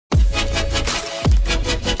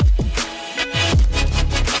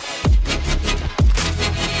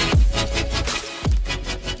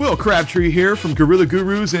Will Crabtree here from Gorilla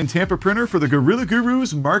Gurus and Tampa Printer for the Gorilla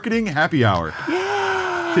Gurus Marketing Happy Hour.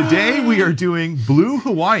 Yay! Today we are doing Blue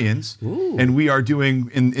Hawaiians, and we are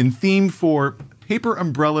doing in theme for paper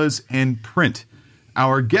umbrellas and print.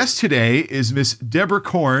 Our guest today is Miss Deborah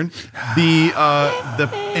Korn, the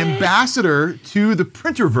ambassador to the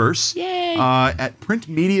Printerverse at Print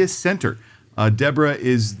Media Center. Deborah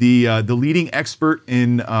is the leading expert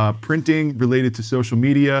in printing related to social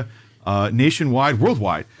media, nationwide,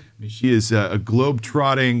 worldwide. I mean, she is a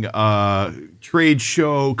globe-trotting trade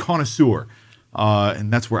show connoisseur.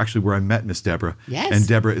 And that's where I met Miss Deborah. Yes. And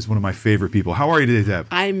Deborah is one of my favorite people. How are you today, Deb?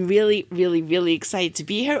 I'm really, really, really excited to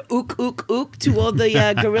be here. Ook, ook, ook to all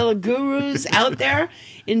the Gorilla Gurus out there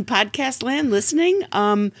in podcast land listening.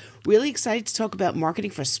 Really excited to talk about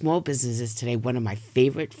marketing for small businesses today. One of my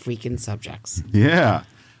favorite freaking subjects. Yeah.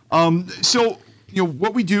 So, you know,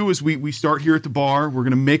 what we do is we start here at the bar. We're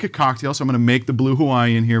going to make a cocktail. So I'm going to make the Blue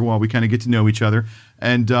Hawaiian here while we kind of get to know each other.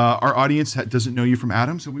 And our audience doesn't know you from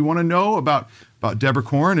Adam, so we want to know about Deborah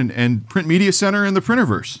Korn and Print Media Center and the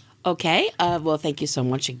Printerverse. Okay. Well, thank you so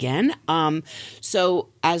much again. So,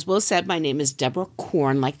 as Will said, my name is Deborah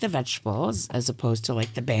Korn, like the vegetables, as opposed to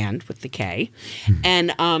like the band with the K.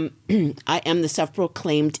 And I am the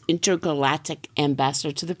self-proclaimed intergalactic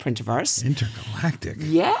ambassador to the Printerverse. Intergalactic?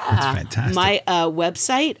 Yeah. That's fantastic. My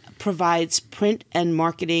website provides print and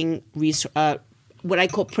marketing what I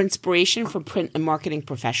call printspiration for print and marketing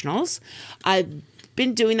professionals. I've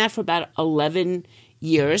been doing that for about 11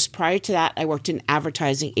 years. Prior to that, I worked in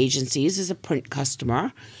advertising agencies as a print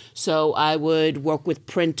customer. So I would work with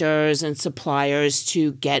printers and suppliers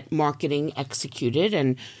to get marketing executed,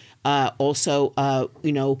 and also,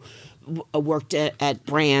 worked at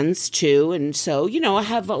brands too. And so, I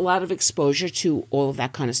have a lot of exposure to all of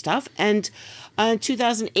that kind of stuff. And in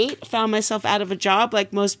 2008, found myself out of a job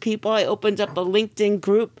like most people. I opened up a LinkedIn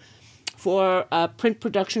group for print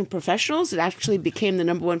production professionals. It actually became the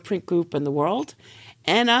 #1 print group in the world.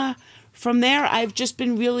 And from there, I've just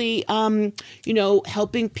been really,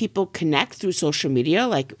 helping people connect through social media,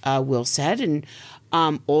 like Will said, and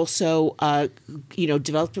also,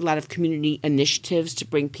 developed a lot of community initiatives to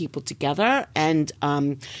bring people together and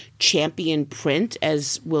champion print,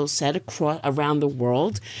 as Will said, around the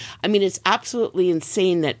world. I mean, it's absolutely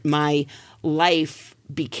insane that my life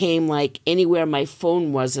became like anywhere my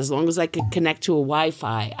phone was. As long as I could connect to a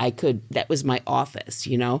Wi-Fi, that was my office,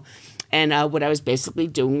 And what I was basically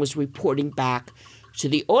doing was reporting back to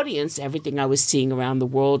the audience everything I was seeing around the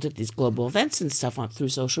world at these global events and stuff through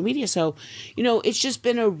social media. So, it's just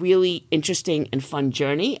been a really interesting and fun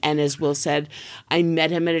journey. And as Will said, I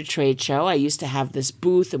met him at a trade show. I used to have this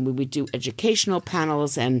booth, and we would do educational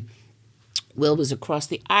panels, and Will was across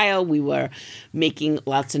the aisle. We were making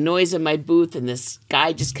lots of noise in my booth, and this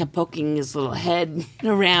guy just kept poking his little head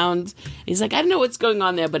around. He's like, I don't know what's going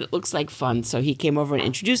on there, but it looks like fun. So he came over and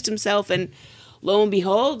introduced himself, and lo and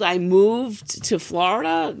behold, I moved to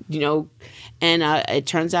Florida, and it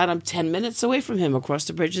turns out I'm 10 minutes away from him across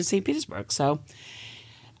the bridge in St. Petersburg. So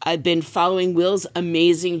I've been following Will's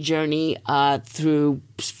amazing journey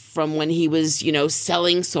from when he was,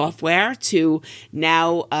 selling software to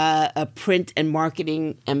now a print and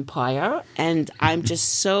marketing empire. And I'm just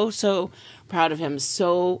so proud of him,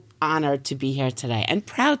 so honored to be here today, and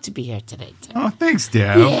proud to be here today, too. Oh, thanks,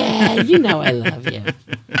 Deb. Yeah, I love you.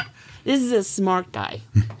 This is a smart guy.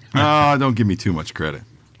 Oh, don't give me too much credit.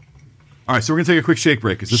 All right, so we're going to take a quick shake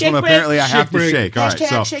break, because this one apparently I have to shake. All right,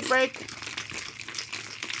 so shake break.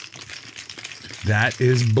 That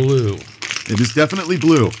is blue. It is definitely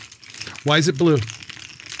blue. Why is it blue?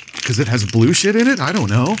 Because it has blue shit in it? I don't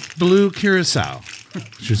know. Blue Curacao,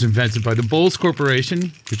 which was invented by the Bols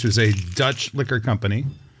Corporation, which was a Dutch liquor company.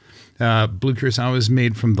 Blue Curacao is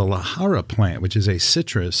made from the Lahara plant, which is a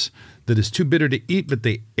citrus that is too bitter to eat, but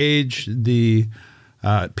they age the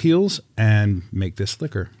peels and make this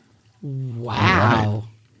liquor. Wow. Right.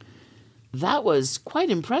 That was quite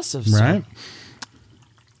impressive, sir. Right?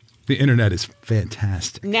 The internet is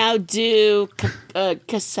fantastic. Now do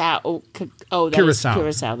Curacao.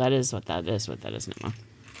 Curacao. That is what that is now.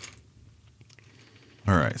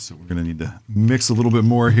 All right, so we're going to need to mix a little bit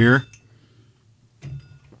more here.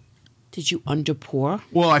 Did you underpour?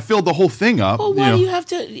 Well, I filled the whole thing up. Well, why do you have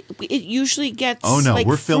to? It usually gets. Oh no, like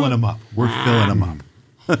we're filling them up. We're filling them up.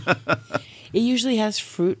 It usually has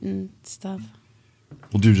fruit and stuff.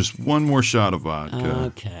 We'll do just one more shot of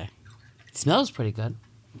vodka. Okay. It smells pretty good.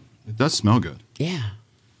 It does smell good. Yeah.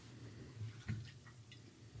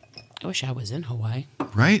 I wish I was in Hawaii.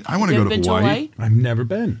 Right? I want to go to Hawaii. I've never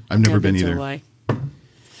been. I've never been either. Hawaii.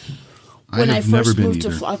 When I first moved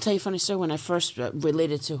to, I'll tell you a funny story. When I first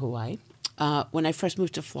related to Hawaii, when I first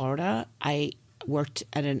moved to Florida, I worked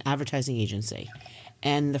at an advertising agency.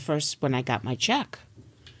 And when I got my check,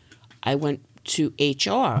 I went to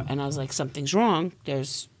HR and I was like, something's wrong.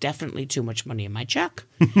 There's definitely too much money in my check.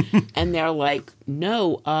 And they're like,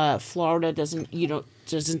 no, Florida doesn't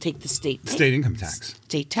take the State income tax.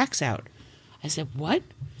 State tax out. I said, what?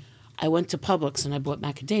 I went to Publix and I bought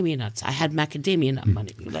macadamia nuts. I had macadamia nut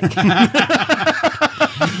money. Like,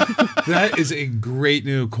 that is a great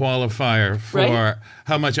new qualifier for Right?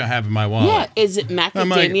 how much I have in my wallet. yeah, is it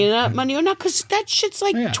macadamia nut money or not? Because that shit's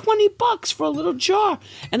like Yeah. $20 for a little jar.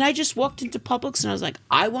 And I just walked into Publix and I was like,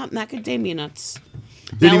 I want macadamia nuts.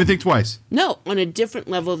 Didn't Now- even think twice. No, on a different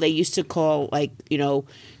level, they used to call, like,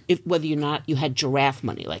 if whether or not you had giraffe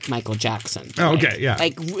money, like Michael Jackson. Oh, Like- okay, yeah.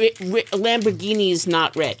 Like Lamborghini's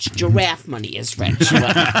not rich. Giraffe money is rich.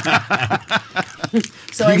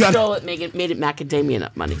 So I stole it, made it macadamia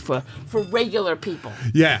nut money for regular people.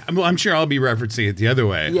 Yeah, well, I'm sure I'll be referencing it the other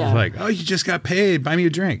way. Yeah. Like, oh, you just got paid. Buy me a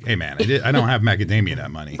drink. Hey, man, I don't have macadamia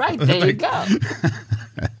nut money. Right, there you go.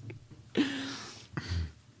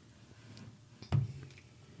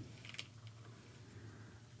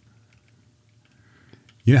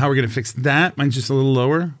 You know how we're going to fix that? Mine's just a little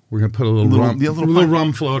lower. We're going to put a little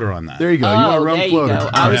rum floater on that. There you go. You want a Oh, rum there you floater. go.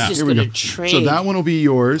 I was Yeah. just Here we going to go. trade. So that one will be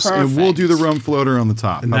yours, and we'll do the Perfect. rum floater on the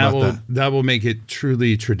top. And How that about that? will make it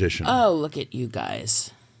truly traditional. Oh, look at you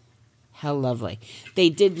guys. How lovely.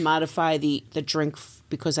 They did modify the drink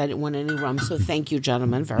because I didn't want any rum, so thank you,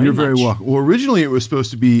 gentlemen, very You're much. very welcome. Well, originally it was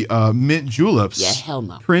supposed to be mint juleps. Yeah, hell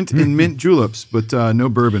no. Print in mint juleps, but no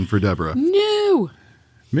bourbon for Deborah. No.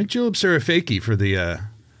 Mint juleps are a fakie for the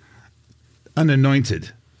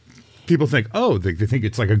unanointed. People think, they think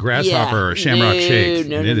it's like a grasshopper or a shamrock shake.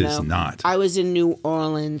 No, and no, it no. is not. I was in New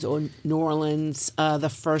Orleans the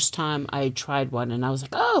first time I tried one, and I was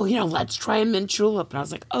like, let's try a mint julep. And I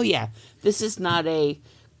was like, oh, yeah, this is not a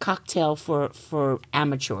cocktail for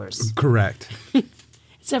amateurs. Correct.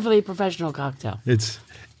 It's definitely a professional cocktail. It's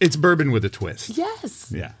bourbon with a twist.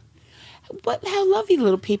 Yes. Yeah. How lovely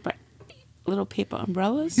little paper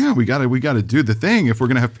umbrellas. Yeah, we gotta do the thing. If we're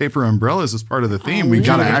gonna have paper umbrellas as part of the theme, we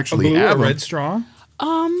gotta actually have a them. red straw.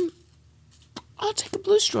 I'll take a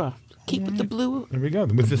blue straw. Keep with the blue. There we go.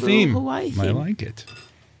 With the Blue theme. Hawaii I theme. like it.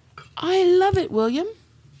 I love it, William.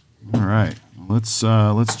 All right, let's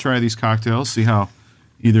try these cocktails. See how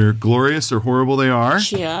either glorious or horrible they are.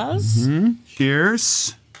 Cheers.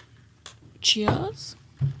 Cheers. Cheers.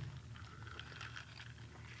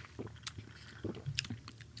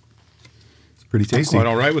 It's pretty tasty. Quite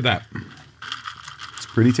all right with that. It's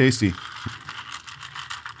pretty tasty.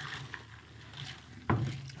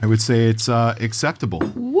 I would say it's acceptable.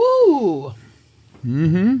 Woo.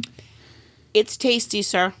 Mm-hmm. It's tasty,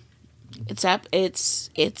 sir. It's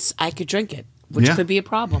I could drink it, which Yeah. could be a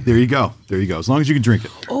problem. There you go. There you go. As long as you can drink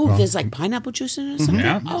it. Oh, there's like pineapple juice in it or something?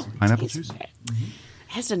 Yeah. Oh, Pineapple it tastes juice. great.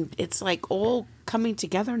 It's like all coming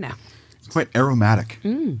together now. It's quite aromatic.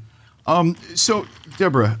 So,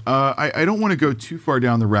 Deborah, I don't want to go too far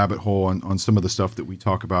down the rabbit hole on some of the stuff that we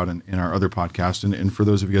talk about in our other podcast. And for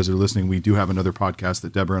those of you guys that are listening, we do have another podcast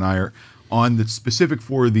that Deborah and I are on that's specific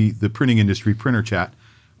for the printing industry, Printer Chat.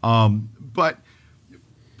 But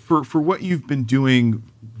for what you've been doing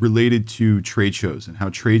related to trade shows and how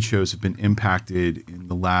trade shows have been impacted in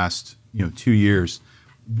the last 2 years,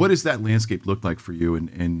 what does that landscape look like for you,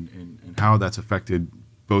 and how that's affected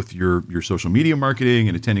both your social media marketing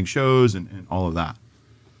and attending shows and all of that?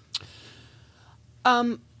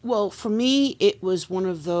 Well, for me, it was one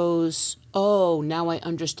of those, now I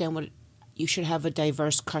understand what you should have a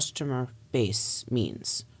diverse customer base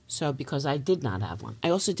means. So, because I did not have one. I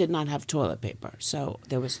also did not have toilet paper. So,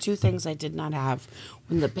 there was two things I did not have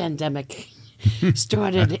when the pandemic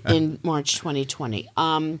started in March 2020.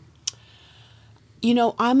 I'm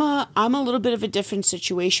a little bit of a different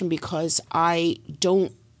situation because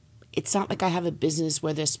it's not like I have a business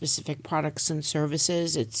where there's specific products and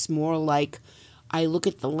services. It's more like I look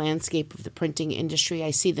at the landscape of the printing industry.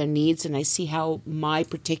 I see their needs and I see how my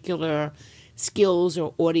particular skills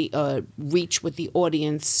or reach with the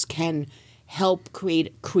audience can help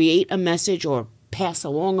create a message or pass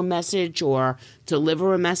along a message or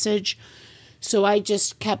deliver a message. So I keep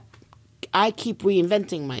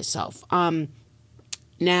reinventing myself.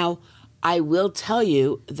 Now, I will tell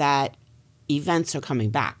you that events are coming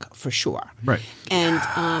back for sure. Right. And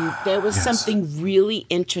there was something really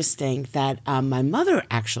interesting that my mother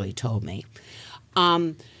actually told me.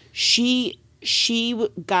 She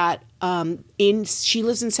got she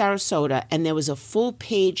lives in Sarasota, and there was a full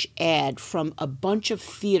page ad from a bunch of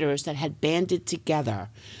theaters that had banded together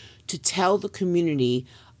to tell the community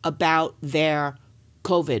about their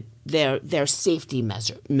COVID their safety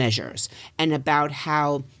measures, and about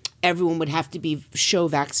how everyone would have to be show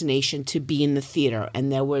vaccination to be in the theater,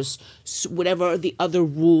 and there was whatever the other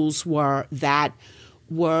rules were that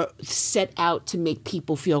were set out to make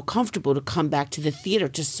people feel comfortable to come back to the theater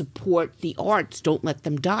to support the arts. Don't let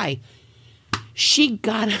them die. She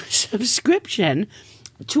got a subscription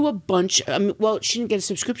to a bunch. Well, she didn't get a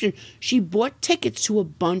subscription. She bought tickets to a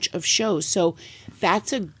bunch of shows. So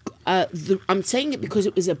that's I'm saying it because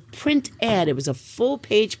it was a print ad. It was a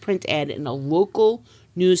full-page print ad in a local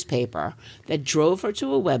newspaper that drove her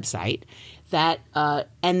to a website.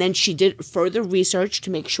 And then she did further research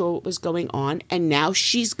to make sure what was going on, and now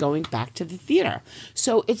she's going back to the theater.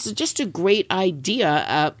 So it's just a great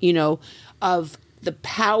idea, of the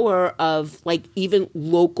power of like even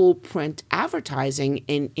local print advertising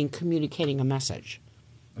in communicating a message.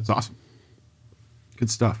 That's awesome.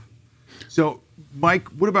 Good stuff. So, Mike,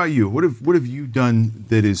 what about you? What have you done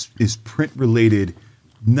that is print related?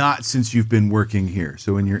 Not since you've been working here.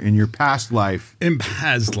 So in your past life,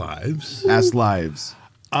 past lives,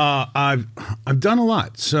 I've done a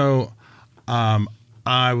lot. So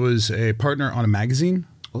I was a partner on a magazine.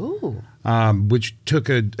 Ooh. Which took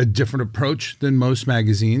a different approach than most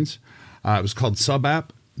magazines. It was called SubApp,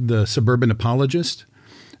 the Suburban Apologist.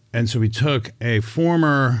 And so we took a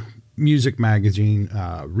former music magazine,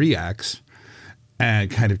 Reacts,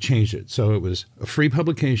 and kind of changed it. So it was a free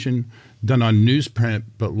publication done on newsprint,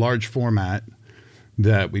 but large format,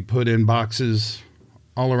 that we put in boxes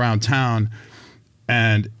all around town.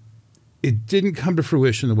 And it didn't come to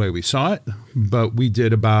fruition the way we saw it, but we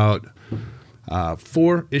did about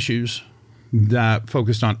 4 issues that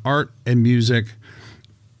focused on art and music.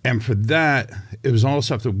 And for that, it was all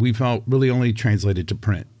stuff that we felt really only translated to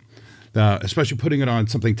print, especially putting it on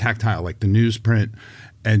something tactile like the newsprint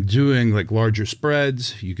and doing like larger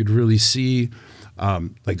spreads. You could really see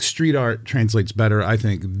like street art translates better, I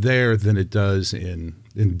think, there than it does in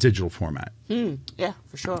digital format. Yeah,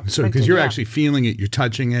 for sure. So because you're actually feeling it, you're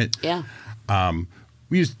touching it. Yeah.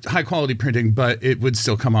 We used high quality printing, but it would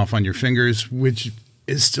still come off on your fingers, which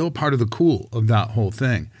is still part of the cool of that whole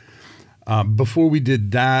thing. Before we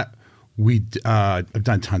did that, I've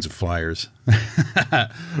done tons of flyers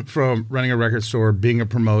from running a record store, being a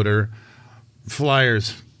promoter,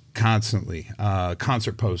 flyers constantly,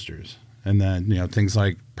 concert posters. And then, things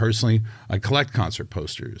like, personally, I collect concert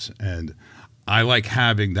posters, and I like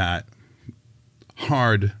having that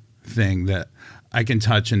hard thing that I can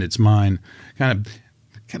touch and it's mine. Kind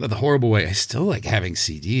of the horrible way. I still like having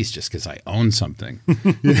CDs just because I own something.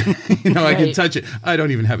 I can touch it. I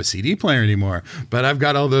don't even have a CD player anymore, but I've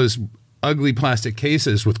got all those ugly plastic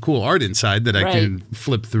cases with cool art inside that I can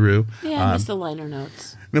flip through. Yeah, I miss the liner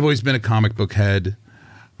notes. And I've always been a comic book head.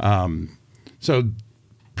 So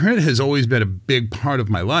print has always been a big part of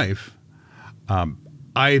my life.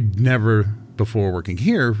 I never, before working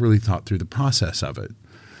here, really thought through the process of it.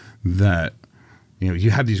 That,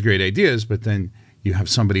 you have these great ideas, but then you have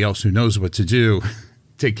somebody else who knows what to do,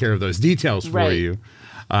 take care of those details for you.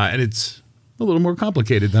 And it's a little more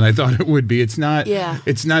complicated than I thought it would be. It's not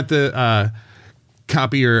the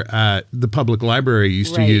copier at the public library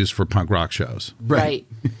used to use for punk rock shows. Right.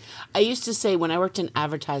 I used to say when I worked in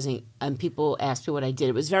advertising and people asked me what I did,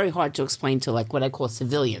 it was very hard to explain to like what I call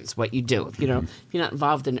civilians what you do, if you're not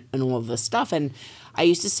involved in all of this stuff. And I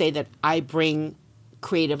used to say that I bring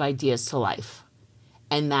creative ideas to life.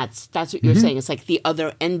 And that's what you're saying. It's like the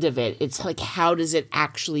other end of it. It's like, how does it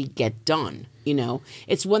actually get done?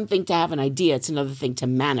 It's one thing to have an idea. It's another thing to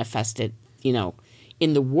manifest it,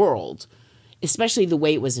 in the world, especially the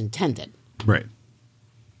way it was intended. Right.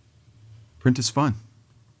 Print is fun.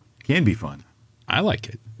 Can be fun. I like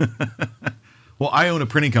it. Well, I own a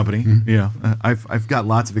printing company. I've got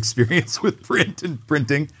lots of experience with print and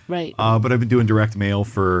printing. Right. But I've been doing direct mail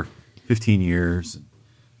for 15 years.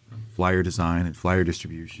 Flyer design and flyer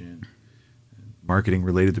distribution, and marketing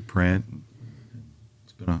related to print.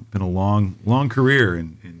 It's been a long career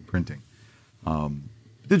in printing.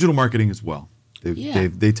 Digital marketing as well.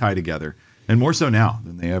 They tie together, and more so now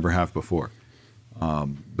than they ever have before.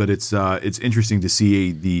 But it's interesting to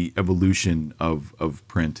see the evolution of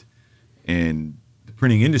print, and the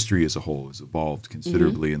printing industry as a whole has evolved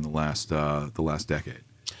considerably in the last decade.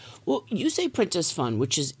 Well, you say print is fun,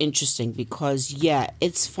 which is interesting because,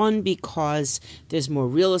 it's fun because there's more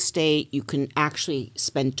real estate. You can actually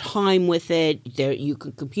spend time with it. You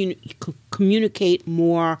can communicate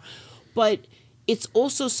more. But it's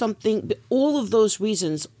also something, all of those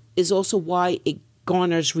reasons is also why it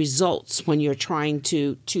garners results when you're trying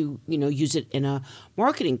to use it in a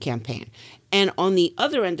marketing campaign. And on the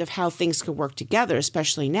other end of how things could work together,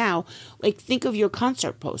 especially now, like think of your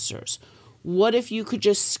concert posters. What if you could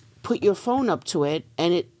just put your phone up to it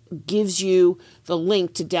and it gives you the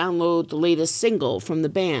link to download the latest single from the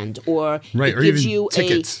band, or right, it or gives even you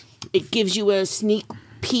tickets. It gives you a sneak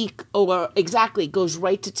peek, or exactly goes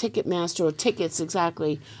right to Ticketmaster or tickets,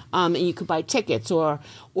 exactly, and you could buy tickets or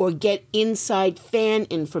get inside fan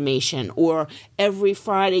information, or every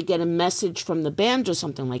Friday get a message from the band or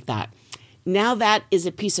something like that. Now that is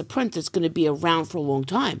a piece of print that's going to be around for a long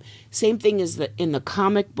time. Same thing is in the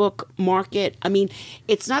comic book market. I mean,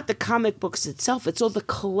 it's not the comic books itself, it's all the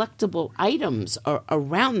collectible items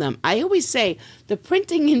around them. I always say the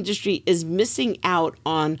printing industry is missing out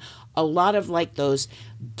on a lot of like those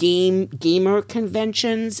gamer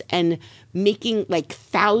conventions and making like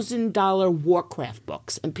 $1,000 Warcraft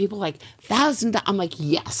books, and people like $1,000. I'm like,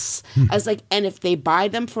 yes. I was like, and if they buy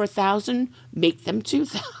them for $1,000, make them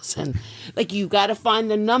 $2,000. Like, you got to find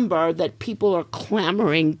the number that people are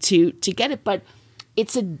clamoring to get it, but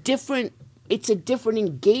it's a different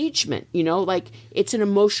engagement. Like it's an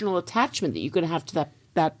emotional attachment that you're going to have to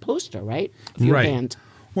that poster, right? Of your band.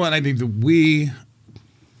 Well, and I think that we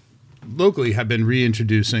locally have been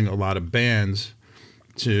reintroducing a lot of bands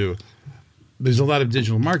to. There's a lot of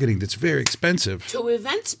digital marketing that's very expensive. To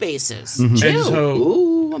event spaces, Mm-hmm. too. And so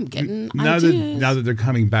ooh, I'm getting ideas. Now that they're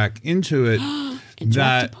coming back into it,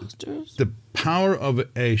 that posters. the power of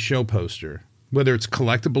a show poster, whether it's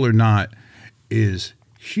collectible or not, is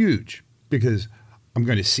huge, because I'm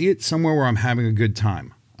going to see it somewhere where I'm having a good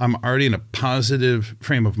time. I'm already in a positive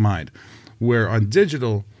frame of mind, where on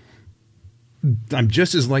digital, I'm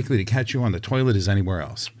just as likely to catch you on the toilet as anywhere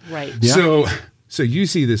else. Right. Yeah. So you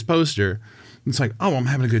see this poster, it's like, oh, I'm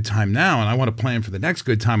having a good time now, and I want to plan for the next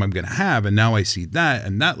good time I'm going to have. And now I see that,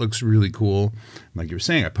 and that looks really cool. Like you were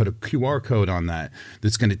saying, I put a QR code on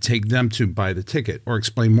that's going to take them to buy the ticket or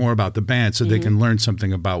explain more about the band, so they can learn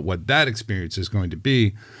something about what that experience is going to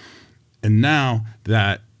be. And now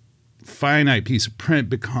that finite piece of print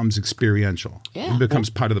becomes experiential. Yeah. It becomes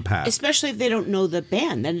part of the past. Especially if they don't know the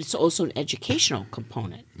band, then it's also an educational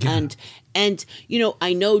component. Yeah. And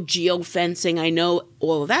I know geofencing, I know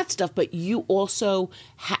all of that stuff, but you also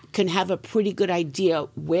can have a pretty good idea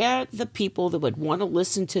where the people that would want to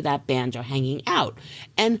listen to that band are hanging out.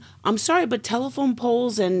 And I'm sorry, but telephone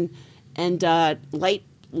poles and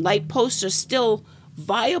light posts are still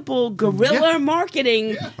viable guerrilla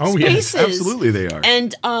marketing Oh, yes, spaces. absolutely they are.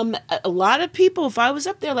 And a lot of people, if I was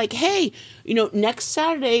up there like, hey, next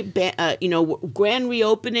Saturday, grand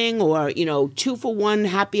reopening, or 2-for-1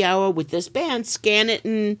 happy hour with this band, scan it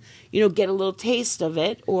and, get a little taste of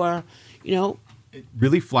it, or,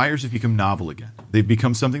 Really, flyers have become novel again. They've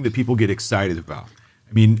become something that people get excited about.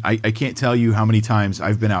 I mean, I can't tell you how many times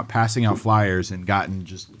I've been out passing out flyers and gotten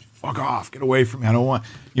just, fuck off, get away from me, I don't want,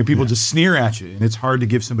 people just sneer at you, and it's hard to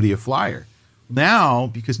give somebody a flyer. Now,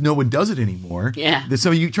 because no one does it anymore, that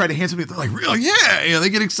so you try to hand somebody, they're like, really? Yeah,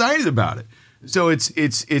 they get excited about it. So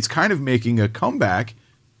it's kind of making a comeback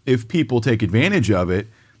if people take advantage of it,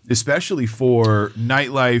 especially for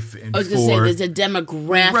nightlife and I was going to say, there's a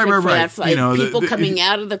demographic for that flyer. People coming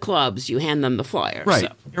out of the clubs, you hand them the flyer.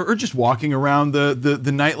 Right. So. Or just walking around the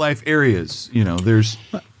nightlife areas. There's...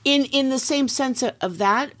 In the same sense of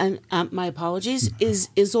that, and my apologies,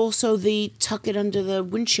 is also the tuck it under the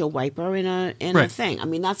windshield wiper in a thing. I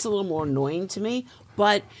mean, that's a little more annoying to me,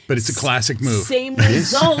 but it's a classic move. Same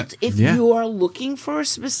result if you are looking for a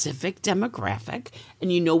specific demographic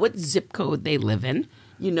and you know what zip code they live in,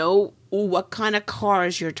 you know what kind of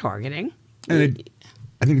cars you're targeting. And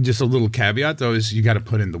I think just a little caveat, though, is you got to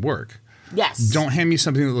put in the work. Yes. Don't hand me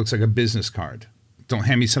something that looks like a business card. Don't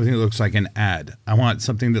hand me something that looks like an ad. I want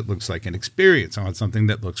something that looks like an experience. I want something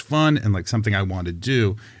that looks fun and like something I want to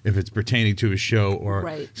do if it's pertaining to a show or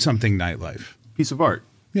something nightlife. Piece of art.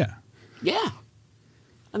 Yeah. Yeah.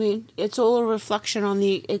 I mean, it's all a reflection on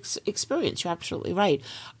the experience. You're absolutely right.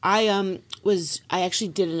 I actually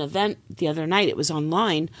did an event the other night. It was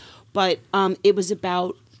online, but it was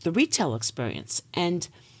about the retail experience. And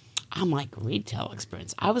I'm like, retail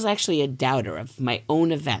experience? I was actually a doubter of my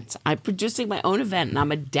own events. I'm producing my own event, and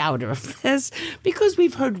I'm a doubter of this because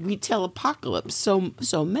we've heard retail apocalypse so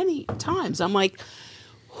many times. I'm like,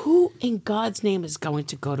 who in God's name is going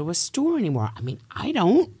to go to a store anymore? I mean, I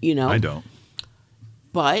don't, I don't.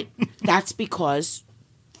 But that's because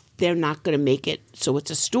they're not going to make it so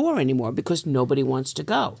it's a store anymore because nobody wants to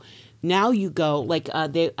go. Now you go, like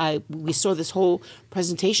we saw this whole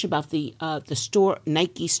presentation about the store,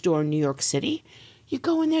 Nike store in New York City. You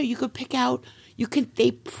go in there, you could pick out,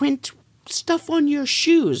 they print stuff on your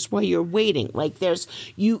shoes while you're waiting. Like there's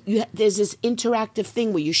this interactive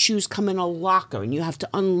thing where your shoes come in a locker and you have to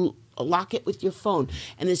unlock it with your phone.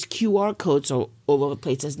 And there's QR codes all over the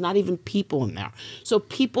place. There's not even people in there. So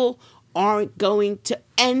people aren't going to,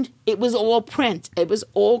 and it was all print.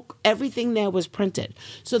 Everything there was printed.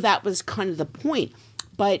 So that was kind of the point.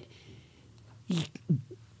 But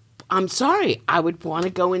I'm sorry, I would want to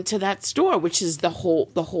go into that store, which is the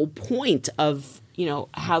whole point of,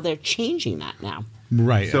 how they're changing that now.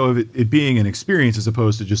 Right. So it being an experience as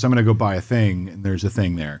opposed to just I'm going to go buy a thing and there's a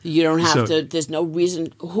thing there. You don't have to. There's no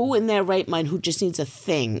reason. Who in their right mind who just needs a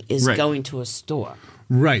thing is going to a store?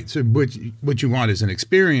 Right. So what you want is an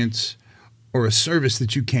experience or a service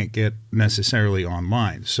that you can't get necessarily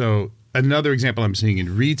online. So another example I'm seeing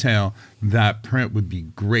in retail that print would be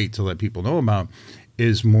great to let people know about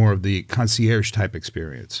is more of the concierge type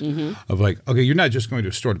experience of like, okay, you're not just going to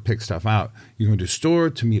a store to pick stuff out. You're going to a store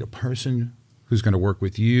to meet a person who's going to work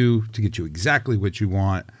with you to get you exactly what you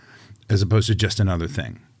want as opposed to just another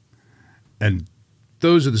thing. And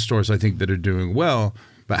those are the stores I think that are doing well,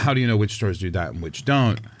 but how do you know which stores do that and which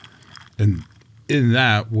don't? And in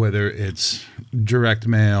that, whether it's direct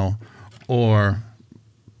mail or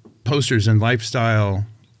posters and lifestyle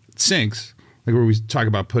syncs, like where we talk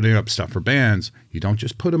about putting up stuff for bands, you don't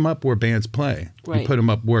just put them up where bands play. Right. You put them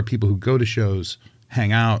up where people who go to shows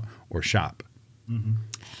hang out or shop. Mm-hmm.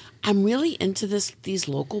 I'm really into these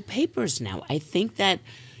local papers now. I think that,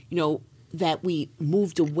 that we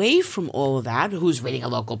moved away from all of that. Who's reading a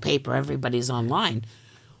local paper? Everybody's online.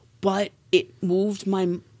 But it moved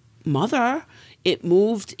my mother. It's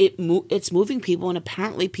moving people, and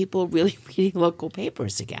apparently people are really reading local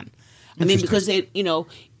papers again. I mean, because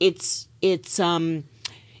it's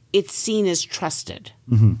seen as trusted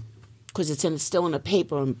because it's still in a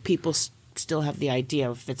paper, and people still have the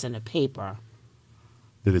idea if it's in a paper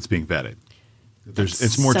that it's being vetted.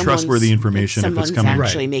 It's more trustworthy information if it's coming. Someone's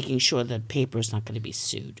actually making sure the paper's not going to be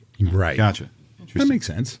sued. Right. Gotcha. That makes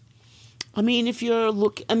sense. I mean,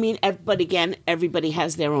 but again, everybody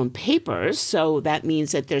has their own papers, so that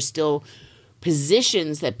means that there's still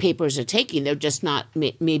positions that papers are taking. They're just not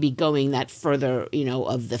maybe going that further,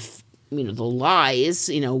 of the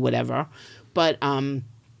lies, whatever. But I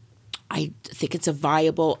think it's a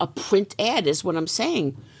print ad is what I'm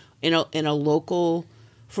saying,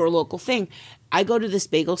 for a local thing. I go to this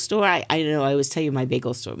bagel store. I know I always tell you my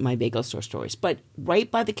bagel store stories, but right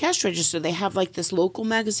by the cash register, they have like this local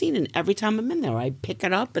magazine, and every time I'm in there, I pick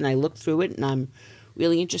it up and I look through it, and I'm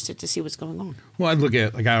really interested to see what's going on. Well, I'd look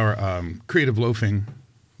at like our Creative Loafing,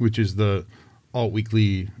 which is the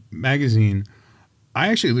alt-weekly magazine. I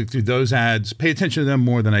actually look through those ads, pay attention to them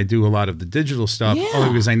more than I do a lot of the digital stuff, only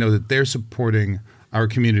because I know that they're supporting our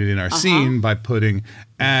community and our scene by putting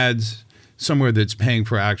ads somewhere that's paying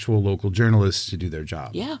for actual local journalists to do their job.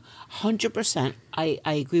 Yeah, 100%. I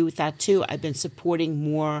agree with that too. I've been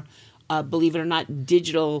supporting more, believe it or not,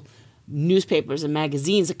 digital newspapers and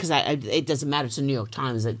magazines because it doesn't matter. It's the New York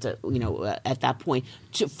Times at that point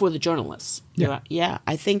for the journalists. Yeah.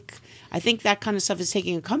 I think that kind of stuff is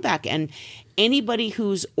taking a comeback, and anybody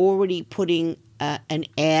who's already putting an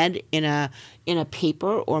ad in a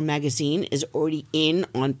paper or magazine is already in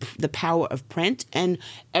on the power of print, and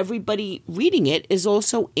everybody reading it is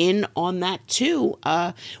also in on that too.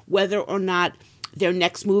 Whether or not their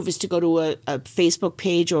next move is to go to a Facebook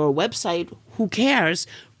page or a website, who cares?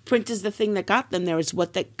 Print is the thing that got them there. It's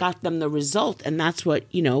what that got them the result, and that's what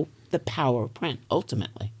the power of print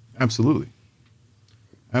ultimately. Absolutely.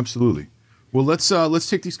 Well, let's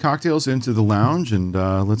take these cocktails into the lounge and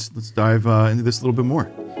let's dive into this a little bit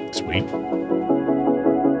more. Sweet.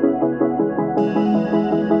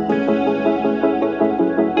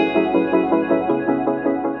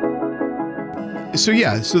 So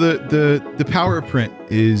the power of print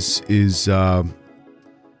is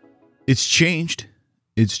it's changed.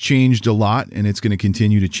 It's changed a lot, and it's going to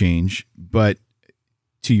continue to change. But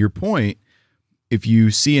to your point, if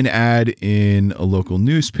you see an ad in a local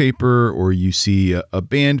newspaper, or you see a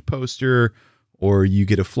band poster, or you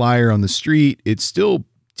get a flyer on the street, it's still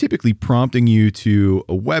typically prompting you to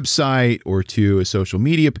a website or to a social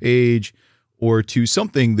media page or to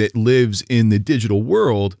something that lives in the digital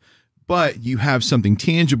world, but you have something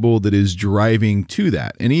tangible that is driving to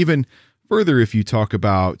that. And even further, if you talk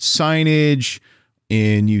about signage,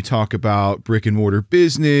 and you talk about brick and mortar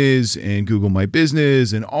business and Google My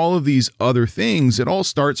Business and all of these other things, it all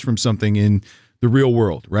starts from something in the real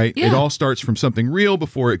world, right? Yeah. It all starts from something real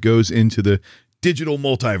before it goes into the digital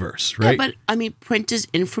multiverse, right? Yeah, but I mean, print is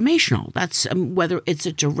informational. That's whether it's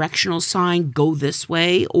a directional sign, go this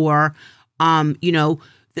way, or,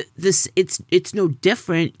 it's no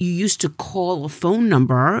different. You used to call a phone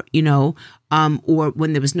number, or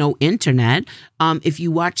when there was no internet. If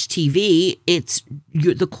you watch TV,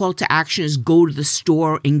 the call to action is go to the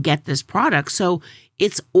store and get this product. So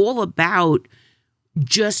it's all about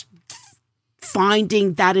just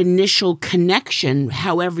finding that initial connection,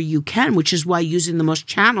 however you can, which is why using the most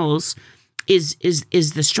channels is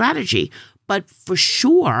the strategy. But for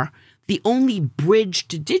sure, the only bridge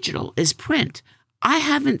to digital is print. I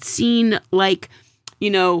haven't seen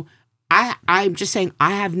I'm just saying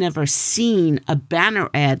I have never seen a banner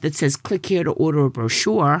ad that says click here to order a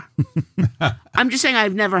brochure. I'm just saying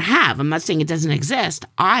I've never have. I'm not saying it doesn't exist.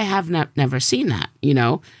 I have never seen that,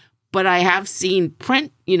 but I have seen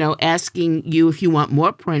print, asking you if you want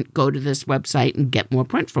more print, go to this website and get more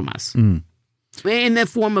print from us. In the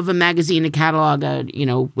form of a magazine, a catalog,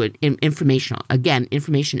 with informational, again,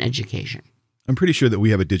 information education. I'm pretty sure that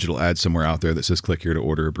we have a digital ad somewhere out there that says click here to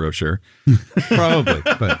order a brochure. Probably,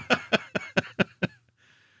 but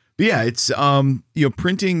yeah, it's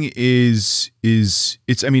printing is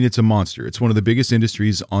it's a monster. It's one of the biggest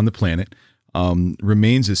industries on the planet.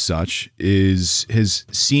 Remains as such, has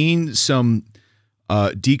seen some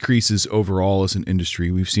decreases overall as an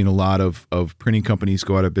industry. We've seen a lot of printing companies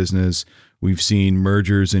go out of business. We've seen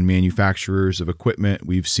mergers and manufacturers of equipment.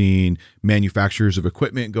 We've seen manufacturers of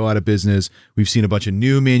equipment go out of business. We've seen a bunch of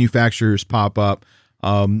new manufacturers pop up.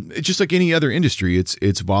 It's just like any other industry.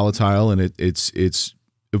 It's volatile and it's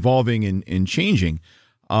evolving and changing.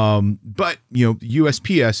 But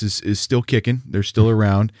USPS is still kicking. They're still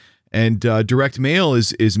around, and direct mail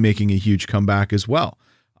is making a huge comeback as well.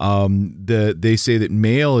 They say that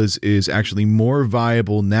mail is actually more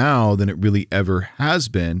viable now than it really ever has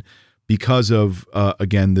been, because of,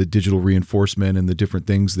 again, the digital reinforcement and the different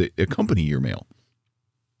things that accompany your mail.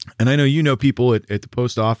 And I know people at the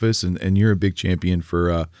post office, and you're a big champion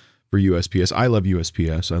for USPS. I love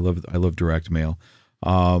USPS. I love direct mail.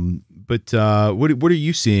 But what are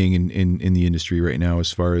you seeing in the industry right now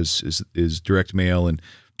as far as direct mail and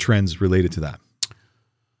trends related to that?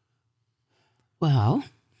 Well,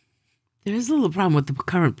 there's a little problem with the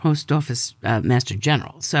current post office master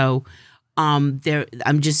general. So I'm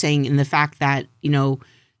just saying, in the fact that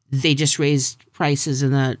they just raised prices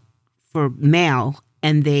for mail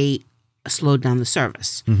and they slowed down the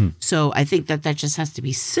service. Mm-hmm. So I think that just has to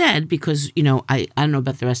be said, because I don't know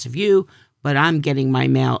about the rest of you, but I'm getting my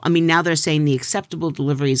mail. I mean, now they're saying the acceptable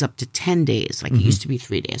delivery is up to 10 days, like it used to be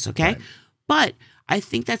 3 days. Okay, right. But I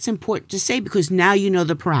think that's important to say, because now you know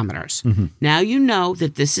the parameters. Mm-hmm. Now you know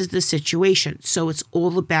that this is the situation. So it's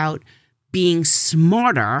all about being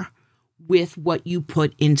smarter with what you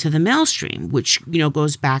put into the mail stream, which,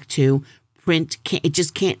 goes back to print. It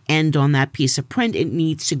just can't end on that piece of print. It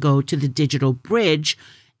needs to go to the digital bridge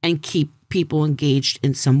and keep people engaged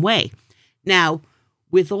in some way. Now,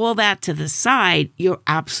 with all that to the side, you're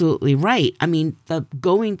absolutely right. I mean, the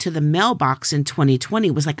going to the mailbox in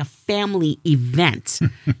 2020 was like a family event.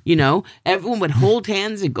 Everyone would hold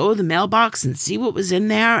hands and go to the mailbox and see what was in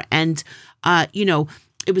there. And,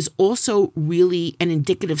 it was also really an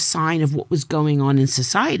indicative sign of what was going on in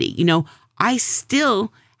society. I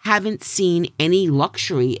still haven't seen any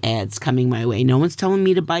luxury ads coming my way. No one's telling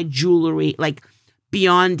me to buy jewelry, like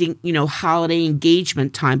beyond, holiday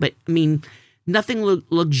engagement time. But I mean, nothing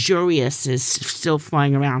luxurious is still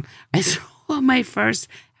flying around. I saw my first,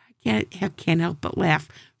 I can't help but laugh.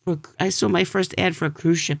 I saw my first ad for a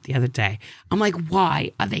cruise ship the other day. I'm like,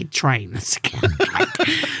 why are they trying this again?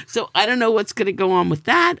 So I don't know what's going to go on with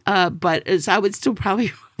that, but I would still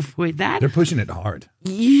probably avoid that. They're pushing it hard.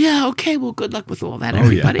 Yeah, okay. Well, good luck with all that,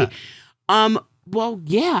 everybody. Yeah. Well,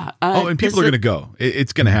 yeah. And people are going to go.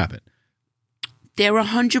 It's going to happen. They're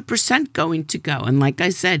 100% going to go. And like I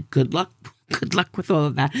said, good luck. Good luck with all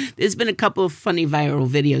of that. There's been a couple of funny viral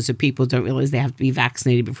videos of people don't realize they have to be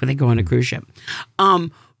vaccinated before they go on a cruise ship.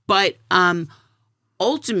 But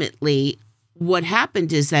ultimately, what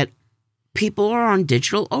happened is that people are on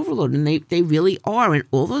digital overload, and they really are. And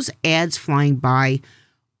all those ads flying by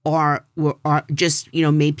are just,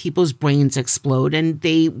 made people's brains explode. And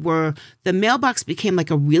the mailbox became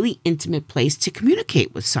like a really intimate place to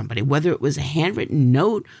communicate with somebody, whether it was a handwritten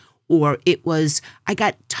note or it was, I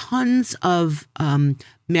got tons of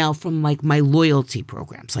mail from like my loyalty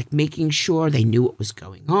programs, like making sure they knew what was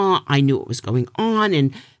going on. I knew what was going on,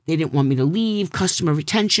 and they didn't want me to leave. Customer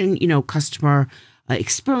retention, customer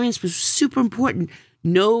experience was super important.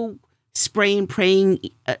 No spray and praying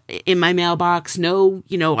in my mailbox. No,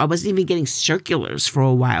 I wasn't even getting circulars for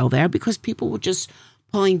a while there because people were just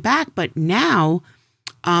pulling back. But now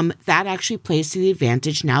that actually plays to the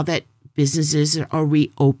advantage now that businesses are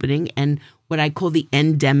reopening, and what I call the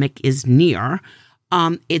endemic is near,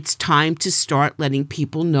 it's time to start letting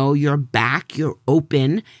people know you're back, you're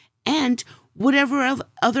open, and whatever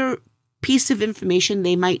other piece of information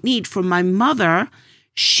they might need. For my mother,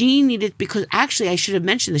 she needed, because actually I should have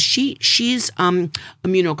mentioned this, she's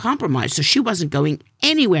immunocompromised, so she wasn't going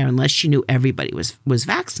anywhere unless she knew everybody was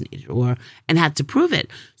vaccinated and had to prove it.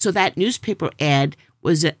 So that newspaper ad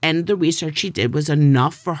and the research she did was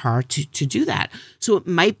enough for her to do that. So it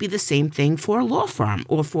might be the same thing for a law firm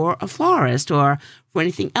or for a florist or for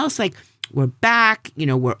anything else. Like, we're back,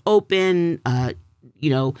 we're open.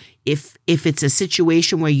 If it's a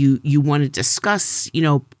situation where you want to discuss,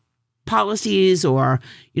 policies or,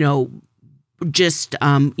 just,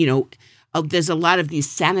 there's a lot of these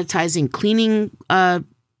sanitizing, cleaning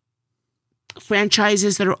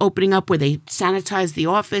franchises that are opening up where they sanitize the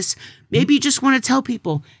office. Maybe you just want to tell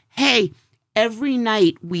people, hey, every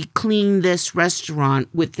night we clean this restaurant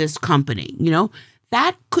with this company,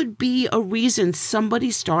 that could be a reason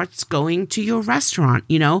somebody starts going to your restaurant,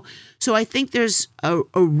 So I think there's a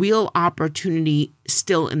real opportunity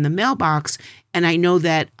still in the mailbox. And I know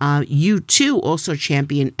that you too also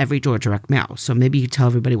champion Every Door Direct Mail. So maybe you tell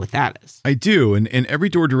everybody what that is. I do. And Every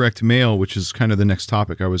Door Direct Mail, which is kind of the next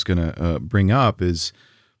topic I was going to bring up, is,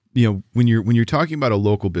 when you're talking about a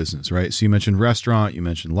local business, right? So you mentioned restaurant, you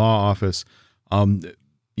mentioned law office.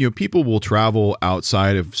 People will travel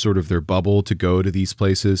outside of sort of their bubble to go to these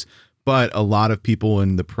places. But a lot of people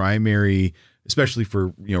in the primary, especially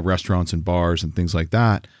for, restaurants and bars and things like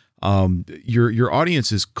that, your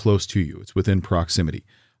audience is close to you. It's within proximity.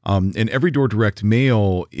 And Every Door Direct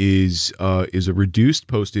Mail is a reduced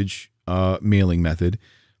postage mailing method.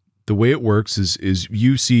 The way it works is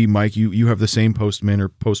you see, Mike, you have the same postman or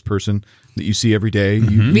post person that you see every day.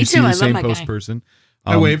 Me see too. the I same love my post guy. person.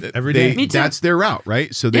 I wave every day. Me too. That's their route,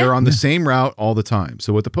 right? So they're on the same route all the time.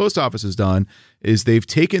 So what the post office has done is they've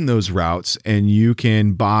taken those routes, and you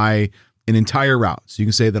can buy an entire route. So you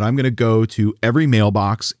can say that I'm going to go to every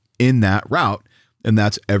mailbox in that route, and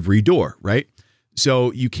that's every door, right?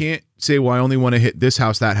 So you can't say, well, I only want to hit this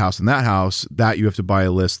house, and that house. That you have to buy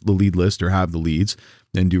the lead list, or have the leads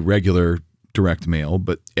and do regular direct mail.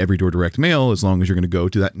 But Every Door Direct Mail, as long as you're going to go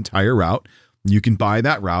to that entire route, you can buy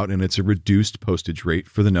that route, and it's a reduced postage rate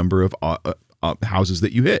for the number of houses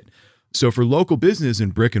that you hit. So for local business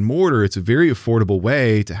and brick and mortar, it's a very affordable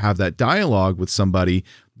way to have that dialogue with somebody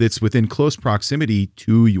that's within close proximity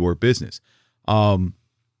to your business.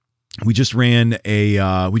 We just ran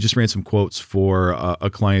some quotes for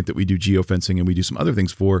a client that we do geofencing, and we do some other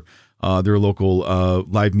things for. They're a local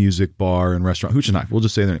live music bar and restaurant, Hooch and Hive. We'll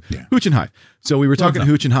just say their name. Yeah. Hooch and Hive. So we were talking to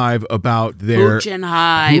Hooch and Hive about their Hooch and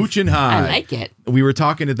Hive. Hooch and Hive. I like it. We were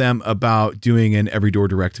talking to them about doing an Every Door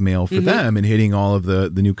Direct Mail for them and hitting all of the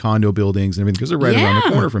new condo buildings and everything, because they're right around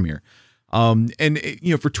the corner from here.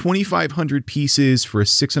 For 2,500 pieces for a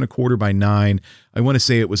 6 1/4 by 9, I want to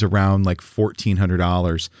say it was around like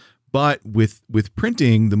 $1,400. But with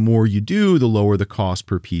printing, the more you do, the lower the cost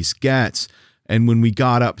per piece gets. And when we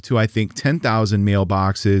got up to, I think, 10,000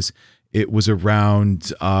 mailboxes, it was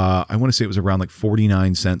around, I want to say it was around like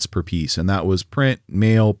 49 cents per piece. And that was print,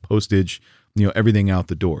 mail, postage, everything out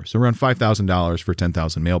the door. So around $5,000 for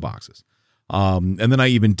 10,000 mailboxes. And then I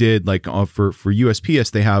even did, like, for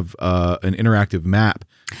USPS, they have an interactive map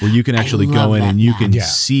where you can actually go in and you can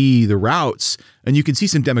see the routes, and you can see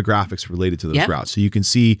some demographics related to those routes. So you can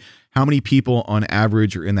see how many people on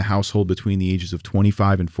average are in the household between the ages of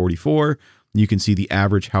 25 and 44. You can see the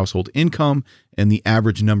average household income and the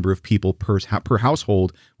average number of people per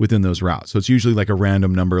household within those routes. So it's usually like a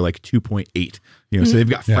random number, like 2.8. So they've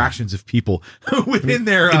got fractions of people within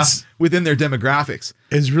their demographics.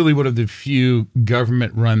 It's really one of the few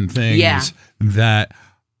government-run things that,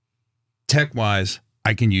 tech-wise,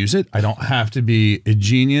 I can use it. I don't have to be a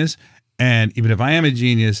genius, and even if I am a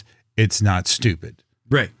genius, it's not stupid.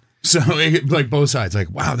 Right. So like both sides, like,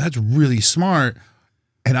 wow, that's really smart.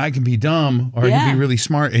 And I can be dumb, or I can be really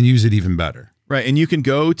smart and use it even better. Right. And you can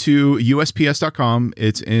go to USPS.com.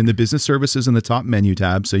 It's in the business services in the top menu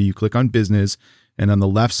tab. So you click on business, and on the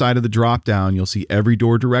left side of the drop down, you'll see Every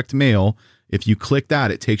Door Direct Mail. If you click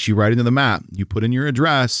that, it takes you right into the map. You put in your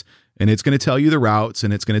address, and it's going to tell you the routes,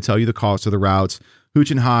 and it's going to tell you the cost of the routes.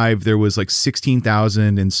 Hooch and Hive, there was like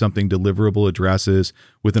 16,000 and something deliverable addresses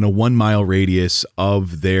within a 1 mile radius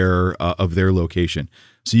of their location.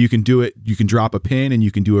 So you can do it. You can drop a pin, and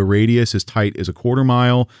you can do a radius as tight as a 1/4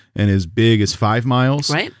 mile and as big as 5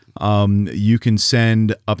 miles. Right. You can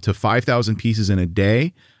send up to 5,000 pieces in a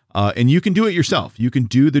day. And you can do it yourself. You can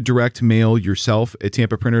do the direct mail yourself at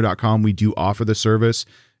TampaPrinter.com. We do offer the service.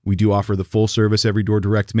 We do offer the full service Every Door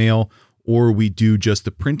Direct Mail. or we do just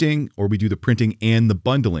the printing, or we do the printing and the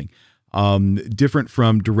bundling. Different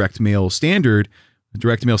from direct mail standard.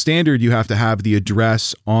 Direct mail standard, you have to have the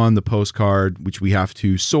address on the postcard, which we have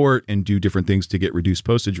to sort and do different things to get reduced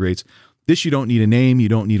postage rates. This, you don't need a name, you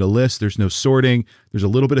don't need a list, there's no sorting, there's a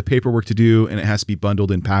little bit of paperwork to do, and it has to be bundled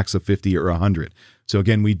in packs of 50 or 100. So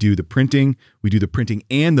again, we do the printing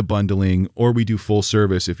and the bundling, or we do full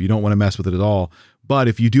service if you don't want to mess with it at all. But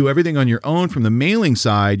if you do everything on your own from the mailing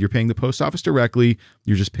side, you're paying the post office directly,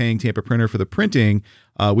 you're just paying Tampa Printer for the printing,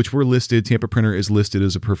 which we're listed. Tampa Printer is listed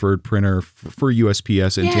as a preferred printer for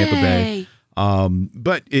USPS in Tampa Bay.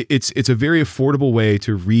 But it's a very affordable way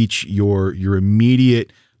to reach your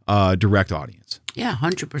immediate direct audience. Yeah,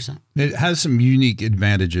 100%. It has some unique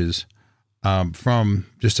advantages from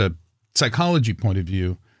just a psychology point of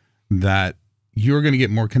view, that you're going to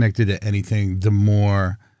get more connected to anything the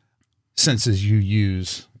more senses you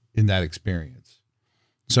use in that experience.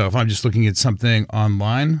 So if I'm just looking at something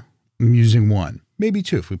online, I'm using one, maybe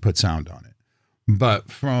two if we put sound on it.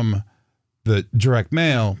 But from the direct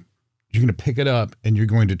mail, you're going to pick it up and you're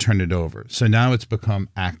going to turn it over. So now it's become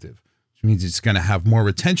active, which means it's going to have more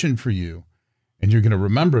retention for you and you're going to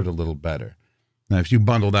remember it a little better. Now, if you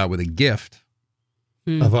bundle that with a gift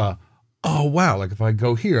of a, oh, wow, like if I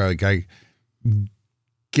go here, like I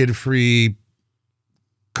get a free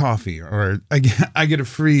coffee, or I get a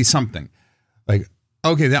free something, like,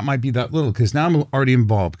 okay, that might be that little, because now I'm already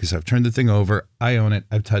involved because I've turned the thing over, I own it,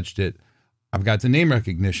 I've touched it, I've got the name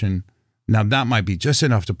recognition. Now that might be just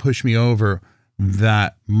enough to push me over.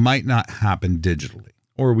 That might not happen digitally.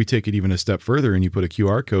 Or we take it even a step further and you put a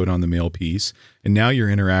QR code on the mail piece, and now you're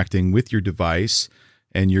interacting with your device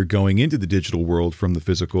and you're going into the digital world from the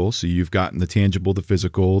physical. So you've gotten the tangible, the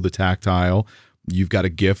physical, the tactile. You've got a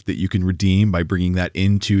gift that you can redeem by bringing that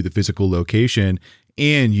into the physical location,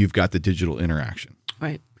 and you've got the digital interaction.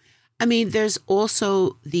 Right. I mean, there's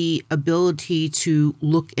also the ability to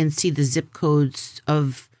look and see the zip codes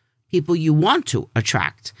of people you want to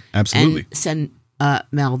attract. Absolutely. And send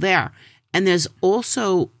mail there. And there's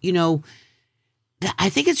also, I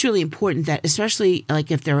think it's really important that, especially like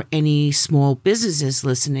if there are any small businesses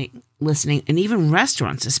listening, and even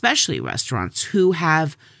restaurants, especially restaurants who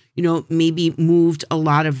have, maybe moved a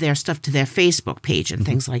lot of their stuff to their Facebook page and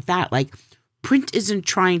things like that. Like, print isn't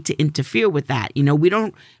trying to interfere with that.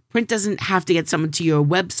 Print doesn't have to get someone to your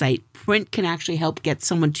website. Print can actually help get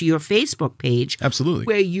someone to your Facebook page. Absolutely.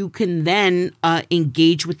 Where you can then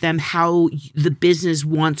engage with them how the business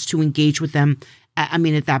wants to engage with them. I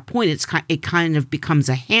mean, at that point, it kind of becomes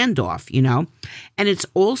a handoff, And it's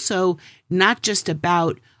also not just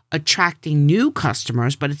about attracting new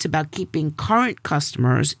customers, but it's about keeping current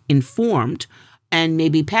customers informed, and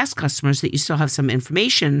maybe past customers that you still have some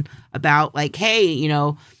information about, like, hey,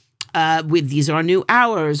 with these are our new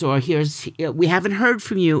hours, or we haven't heard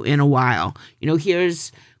from you in a while.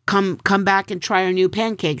 Here's come back and try our new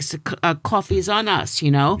pancakes. Coffee's on us.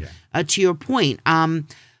 To your point,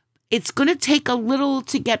 it's going to take a little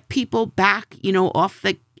to get people back,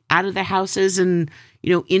 out of their houses and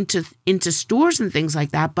into stores and things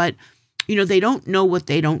like that. But they don't know what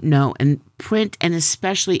they don't know, and print, and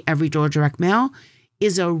especially every door direct mail,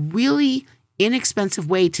 is a really inexpensive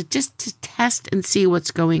way to test and see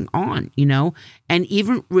what's going on, and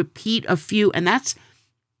even repeat a few. And that's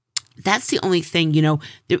the only thing,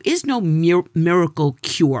 there is no miracle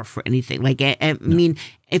cure for anything. Like, I mean,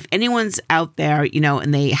 if anyone's out there,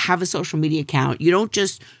 and they have a social media account, you don't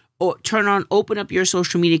just open up your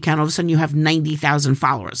social media account, all of a sudden you have 90,000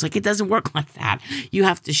 followers. Like, it doesn't work like that. You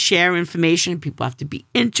have to share information. People have to be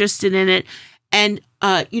interested in it. And,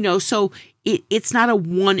 so it's not a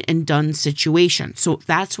one and done situation. So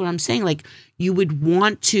that's what I'm saying. Like, you would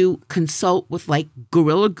want to consult with like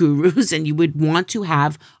Guerrilla Gurus, and you would want to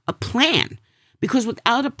have a plan, because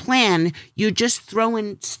without a plan, you're just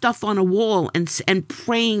throwing stuff on a wall and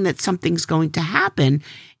praying that something's going to happen,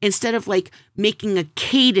 instead of like making a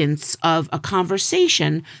cadence of a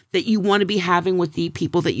conversation that you want to be having with the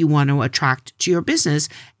people that you want to attract to your business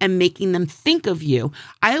and making them think of you.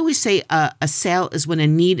 I always say a sale is when a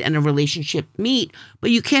need and a relationship meet, but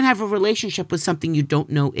you can't have a relationship with something you don't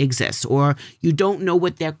know exists, or you don't know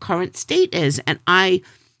what their current state is. And I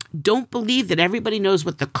don't believe that everybody knows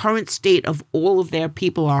what the current state of all of their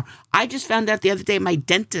people are. I just found out the other day my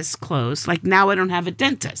dentist closed. Like, now I don't have a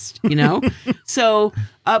dentist, So,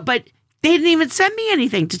 but they didn't even send me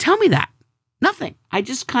anything to tell me that. Nothing. I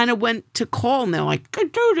just kind of went to call, and they're like,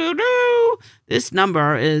 this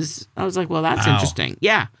number is, I was like, well, that's interesting.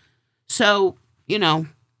 Yeah. So,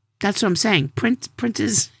 that's what I'm saying. Print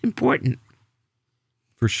is important.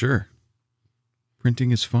 For sure.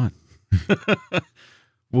 Printing is fun.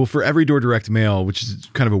 Well, for every door direct mail, which is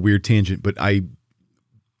kind of a weird tangent, but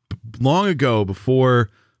long ago, before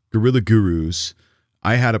Guerrilla Gurus,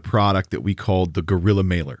 I had a product that we called the Guerrilla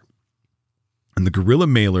Mailer. And the Guerrilla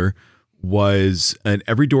Mailer was an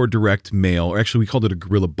every door direct mail, or actually we called it a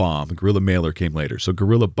Guerrilla Bomb. A Guerrilla Mailer came later. So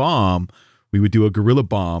Guerrilla Bomb, we would do a Guerrilla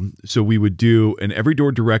Bomb. So we would do an every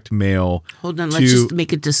door direct mail. Hold on, let's just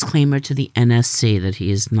make a disclaimer to the NSC that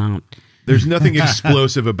he is not. There's nothing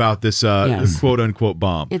explosive about this quote unquote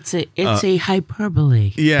bomb. It's a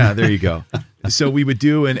hyperbole. Yeah, there you go. So we would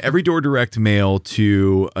do an every door direct mail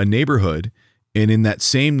to a neighborhood. And in that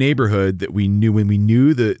same neighborhood that we knew, when we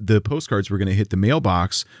knew the postcards were going to hit the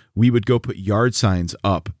mailbox, we would go put yard signs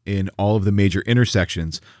up in all of the major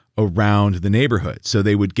intersections around the neighborhood. So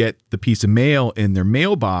they would get the piece of mail in their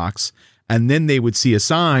mailbox, and then they would see a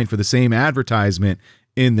sign for the same advertisement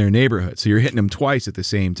in their neighborhood. So you're hitting them twice at the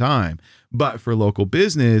same time. But for local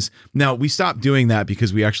business, now we stopped doing that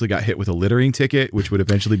because we actually got hit with a littering ticket, which would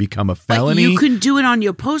eventually become a felony. But you can do it on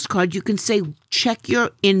your postcard. You can say, check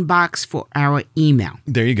your inbox for our email.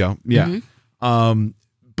 There you go. Yeah.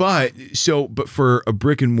 But for a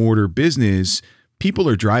brick and mortar business, people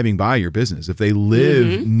are driving by your business. If they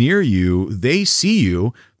live near you, they see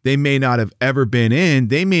you. They may not have ever been in.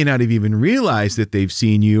 They may not have even realized that they've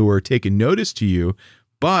seen you or taken notice to you,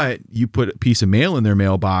 but you put a piece of mail in their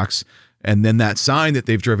mailbox, and then that sign that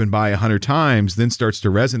they've driven by 100 times then starts to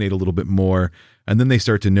resonate a little bit more, and then they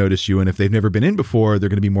start to notice you. And if they've never been in before, they're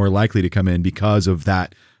going to be more likely to come in because of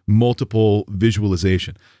that multiple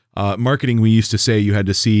visualization. Marketing, we used to say you had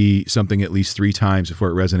to see something at least 3 times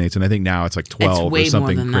before it resonates, and I think now it's like 12 or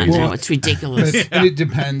something more than crazy. That. No, it's ridiculous. And it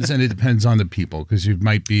depends on the people, because you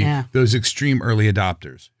might be those extreme early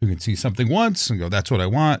adopters who can see something once and go, "That's what I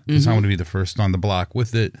want," because I want to be the first on the block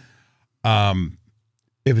with it.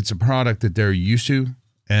 If it's a product that they're used to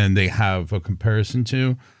and they have a comparison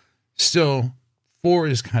to, still 4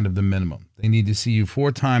 is kind of the minimum. They need to see you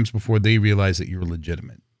 4 times before they realize that you're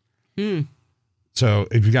legitimate. So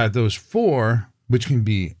if you got those 4, which can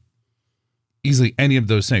be easily any of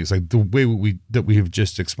those things, like the way we have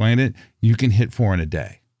just explained it, you can hit 4 in a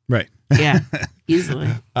day. Right. Yeah, easily.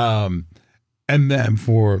 And then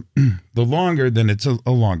for the longer, then it's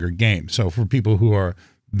a longer game. So for people who are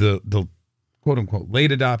the quote unquote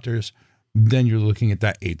late adopters, then you're looking at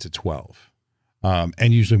that 8 to 12.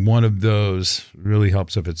 And usually one of those really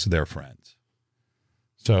helps if it's their friends.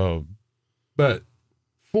 So, but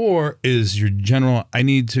 4 is your general, I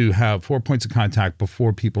need to have 4 points of contact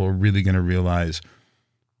before people are really going to realize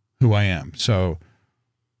who I am. So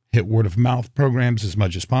hit word of mouth programs as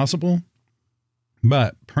much as possible,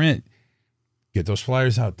 but print, get those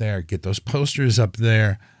flyers out there, get those posters up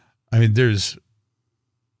there. I mean, there's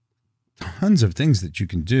tons of things that you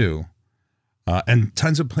can do, and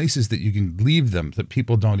tons of places that you can leave them that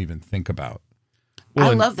people don't even think about. Well,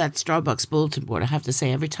 I love that Starbucks bulletin board. I have to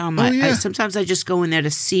say, every time sometimes I just go in there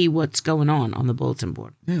to see what's going on the bulletin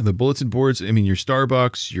board. Yeah, the bulletin boards. I mean, your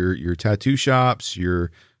Starbucks, your tattoo shops,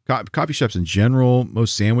 your coffee shops in general,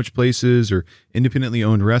 most sandwich places or independently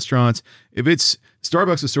owned restaurants. If it's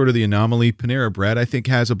Starbucks is sort of the anomaly. Panera Bread, I think,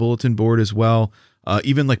 has a bulletin board as well.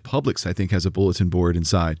 Even like Publix, I think, has a bulletin board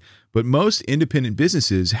inside. But most independent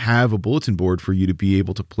businesses have a bulletin board for you to be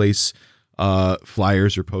able to place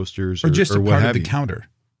flyers or posters or just a what part have of the you. counter.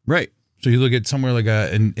 Right. So you look at somewhere like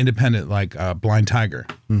an independent, like Blind Tiger.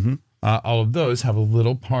 All of those have a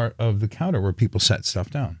little part of the counter where people set stuff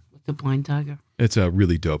down. With the Blind Tiger. It's a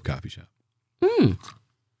really dope coffee shop. I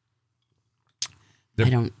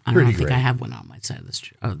don't think I have one on my side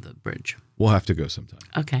of the bridge. We'll have to go sometime.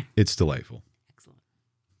 Okay. It's delightful. Excellent.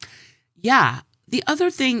 Yeah. The other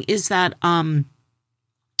thing is that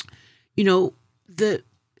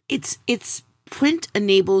it's print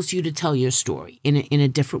enables you to tell your story in a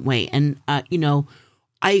different way. And I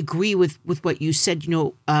agree with what you said,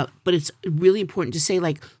 but it's really important to say,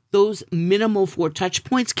 like, those minimal 4 touch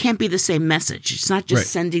points can't be the same message. It's not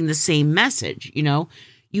just sending the same message, You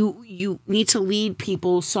need to lead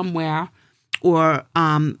people somewhere, or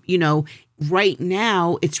right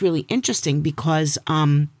now it's really interesting because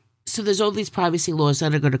so there's all these privacy laws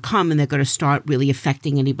that are going to come, and they're going to start really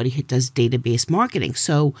affecting anybody who does database marketing.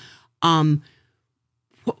 So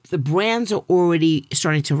the brands are already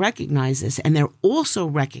starting to recognize this, and they're also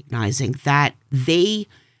recognizing that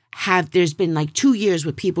there's been like 2 years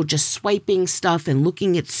with people just swiping stuff and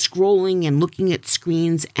scrolling and looking at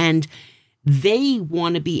screens, and they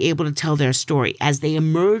want to be able to tell their story as they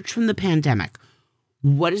emerge from the pandemic.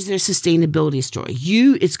 What is their sustainability story?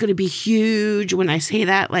 It's going to be huge when I say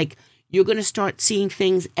that. Like, you're going to start seeing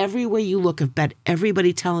things everywhere you look about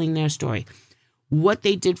everybody telling their story. what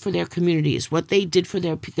they did for their communities, what they did for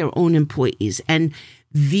their own employees. And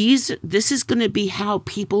this is going to be how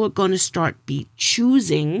people are going to start be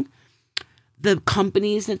choosing the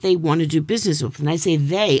companies that they want to do business with. And I say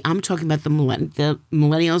they, I'm talking about the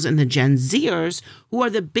millennials and the Gen Zers, who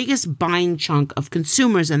are the biggest buying chunk of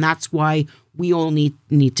consumers, and that's why we all need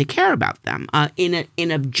to care about them in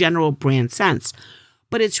a general brand sense.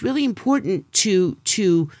 But it's really important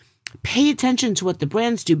to pay attention to what the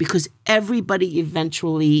brands do, because everybody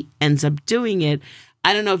eventually ends up doing it.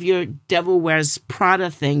 I don't know if your Devil Wears Prada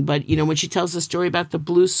thing, but when she tells the story about the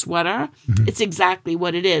blue sweater, it's exactly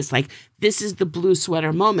what it is. Like, this is the blue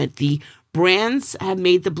sweater moment. The brands have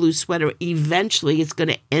made the blue sweater. Eventually, it's going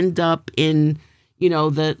to end up in,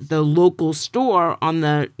 the local store on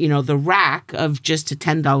the, the rack of just a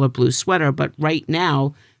 $10 blue sweater. But right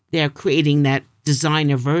now, they're creating that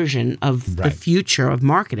designer version of the future of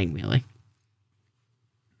marketing, really.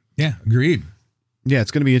 Yeah, agreed. Yeah,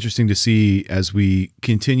 it's going to be interesting to see as we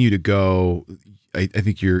continue to go. I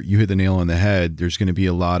think you hit the nail on the head. There's going to be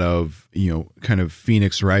a lot of, kind of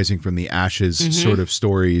Phoenix rising from the ashes sort of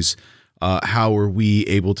stories. How are we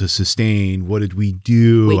able to sustain? What did we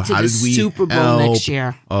do? Wait till How the did we Super Bowl help? next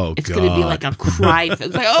year. Oh, it's God. going to be like a cry. It's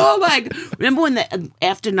like, oh my God. Remember when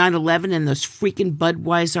after 9/11 and those freaking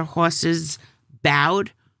Budweiser horses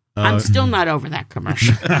bowed? I'm still not over that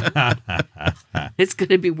commercial. It's going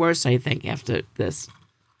to be worse, I think, after this.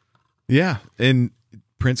 Yeah, and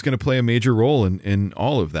print's going to play a major role in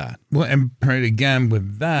all of that. Well, and print, again,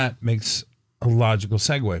 with that, makes a logical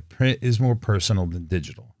segue. Print is more personal than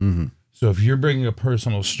digital. So if you're bringing a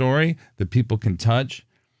personal story that people can touch,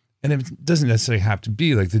 and it doesn't necessarily have to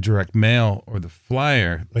be like the direct mail or the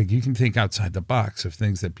flyer, like you can think outside the box of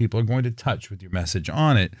things that people are going to touch with your message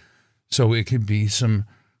on it. So it could be some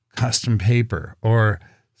custom paper or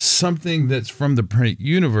something that's from the print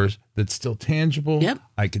universe that's still tangible. Yep.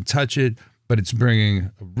 I can touch it, but it's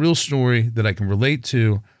bringing a real story that I can relate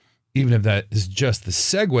to, even if that is just the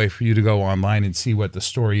segue for you to go online and see what the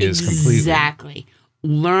story is completely. Exactly.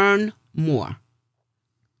 Learn more.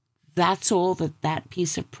 That's all that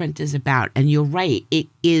piece of print is about. And you're right. It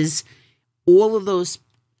is all of those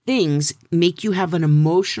things make you have an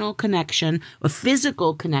emotional connection, a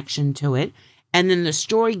physical connection to it. And then the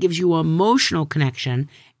story gives you an emotional connection.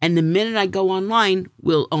 And the minute I go online,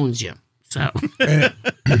 Will owns you. So,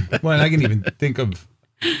 Well, and I can even think of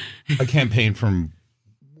a campaign from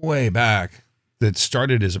way back that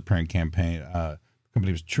started as a print campaign. The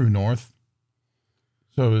company was True North.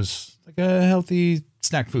 So it was like a healthy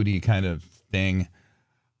snack foodie kind of thing.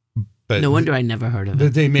 But no wonder I never heard of it.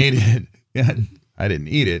 But they made it. Yeah, I didn't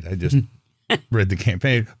eat it. I just read the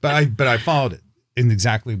campaign. But I followed it in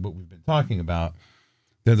exactly what we've been talking about.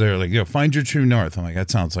 They're like, find your true north. I'm like,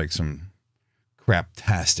 that sounds like some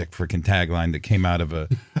craptastic freaking tagline that came out of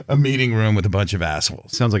a meeting room with a bunch of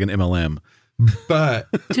assholes. Sounds like an MLM. But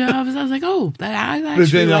I was like, oh, I actually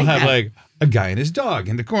but then they'll like have that. like a guy and his dog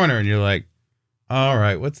in the corner, and you're like, all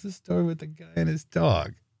right, what's the story with the guy and his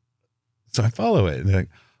dog? So I follow it, and they're like,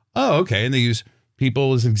 oh, okay. And they use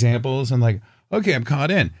people as examples, and like, okay, I'm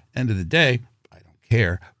caught in. End of the day, I don't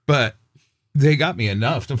care. But they got me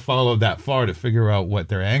enough to follow that far to figure out what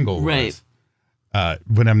their angle was. Right.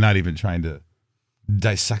 When I'm not even trying to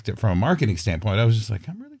dissect it from a marketing standpoint, I was just like,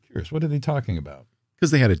 I'm really curious. What are they talking about?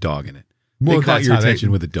 Because they had a dog in it. Well, They caught that's your how they-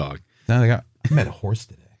 attention with a dog. Then I met a horse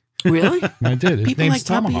today. Really? I did. His People name's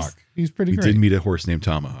like puppies? Tomahawk. He's pretty We great. did meet a horse named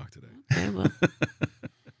Tomahawk today. Okay, well,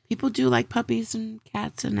 people do like puppies and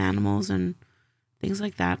cats and animals and things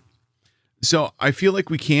like that. So I feel like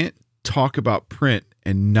we can't talk about print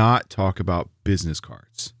and not talk about business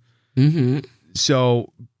cards. Mm-hmm.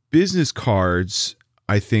 So business cards,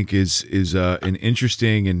 I think, is an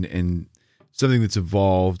interesting and something that's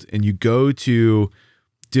evolved. And you go to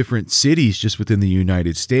different cities just within the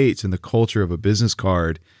United States, and the culture of a business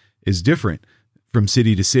card is different from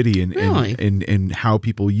city to city, and Really? and how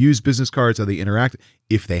people use business cards, how they interact,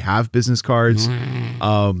 if they have business cards.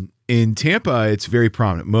 In Tampa, it's very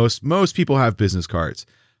prominent. Most people have business cards.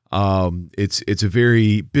 It's a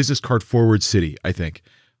very business card forward city, I think,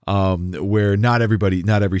 where not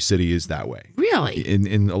every city is that way. Really?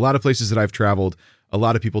 In a lot of places that I've traveled, a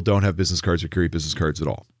lot of people don't have business cards or carry business cards at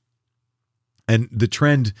all. And the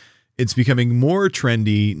trend, it's becoming more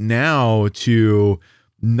trendy now to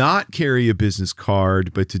not carry a business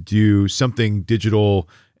card, but to do something digital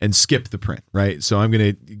and skip the print, right? So I'm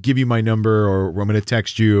going to give you my number, or I'm going to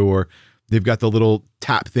text you, or they've got the little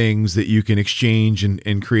tap things that you can exchange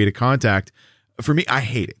and create a contact. For me, I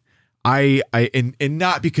hate it. And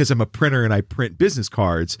not because I'm a printer and I print business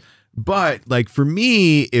cards, but like for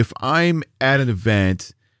me, if I'm at an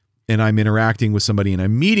event and I'm interacting with somebody and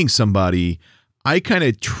I'm meeting somebody, I kind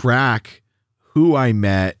of track who I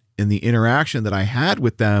met and the interaction that I had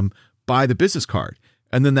with them by the business card.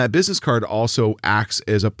 And then that business card also acts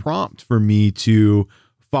as a prompt for me to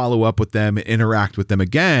follow up with them and interact with them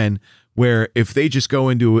again, where if they just go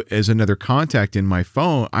into as another contact in my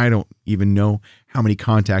phone, I don't even know how many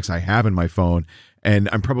contacts I have in my phone. And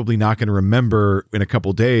I'm probably not going to remember in a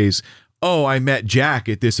couple days, oh, I met Jack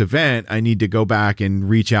at this event. I need to go back and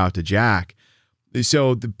reach out to Jack.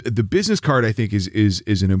 So the business card, I think,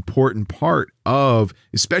 is an important part of,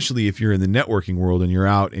 especially if you're in the networking world and you're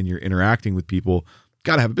out and you're interacting with people,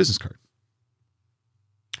 got to have a business card.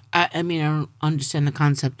 I mean, I don't understand the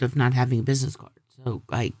concept of not having a business card. So,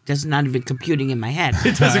 like, that's not even computing in my head.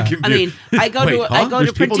 It doesn't compute. I mean, I go There's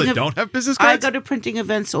to people printing. that don't have business cards? I go to printing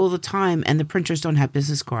events all the time, and the printers don't have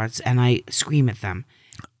business cards, and I scream at them.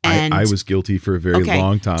 And I was guilty for a very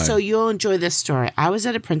long time. So you'll enjoy this story. I was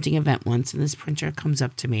at a printing event once, and this printer comes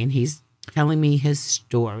up to me, and he's telling me his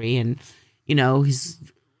story, and you know,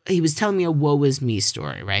 he was telling me a woe is me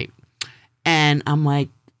story, right? And I'm like,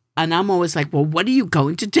 and I'm always like, well, what are you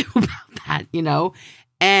going to do about that, you know?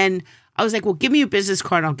 And I was like, well, give me your business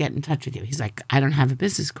card, I'll get in touch with you. He's like, I don't have a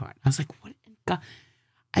business card. I was like, what in God?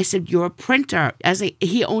 I said, you're a printer.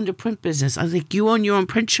 He owned a print business. I was like, you own your own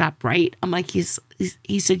print shop, right? I'm like, he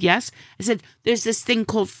said, yes. I said, there's this thing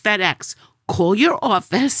called FedEx. Call your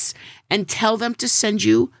office and tell them to send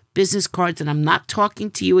you business cards. And I'm not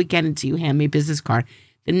talking to you again until you hand me a business card.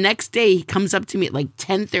 The next day, he comes up to me at like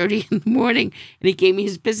 10:30 in the morning, and he gave me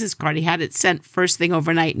his business card. He had it sent first thing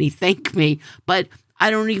overnight, and he thanked me. But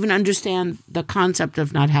I don't even understand the concept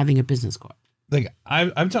of not having a business card. Like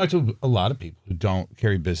I've talked to a lot of people who don't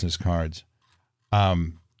carry business cards,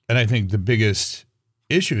 and I think the biggest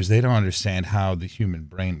issue is they don't understand how the human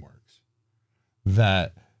brain works.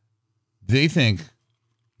 That they think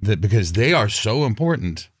that because they are so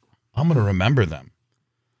important, I'm going to remember them.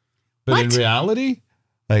 But in reality,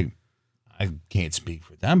 like, I can't speak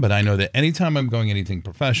for them, but I know that anytime I'm going anything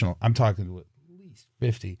professional, I'm talking to at least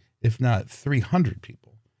 50, if not 300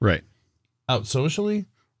 people. Right. Out socially,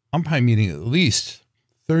 I'm probably meeting at least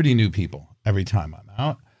 30 new people every time I'm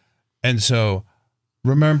out. And so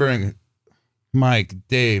remembering Mike,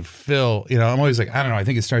 Dave, Phil, you know, I'm always like, I don't know, I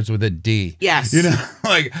think it starts with a D. Yes. You know,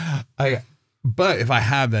 like but if I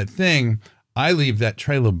have that thing, I leave that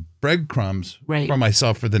trail of breadcrumbs for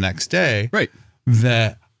myself for the next day. Right.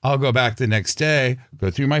 That I'll go back the next day, go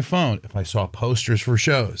through my phone. If I saw posters for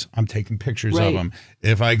shows, I'm taking pictures of them.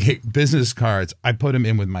 If I get business cards, I put them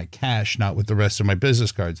in with my cash, not with the rest of my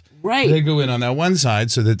business cards. Right. They go in on that one side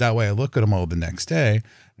so that way I look at them all the next day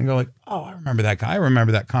and go like, oh, I remember that guy. I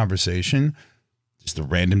remember that conversation. Just a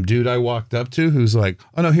random dude I walked up to who's like,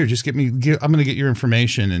 oh, no, here, just I'm going to get your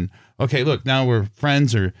information. And okay, look, now we're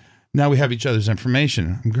friends, or now we have each other's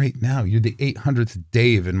information. I'm great. Now you're the 800th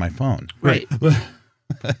Dave in my phone. Right.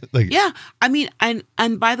 Like, yeah. I mean,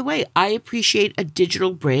 and by the way, I appreciate a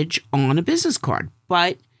digital bridge on a business card,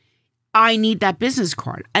 but I need that business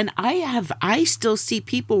card. And I still see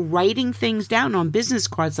people writing things down on business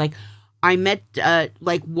cards. Like, I met,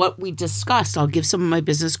 like what we discussed. I'll give someone my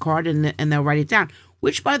business card and they'll write it down,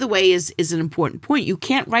 which, by the way, is an important point. You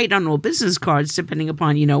can't write on all business cards depending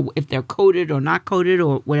upon, you know, if they're coded or not coded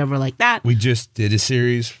or whatever like that. We just did a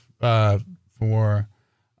series for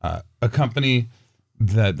a company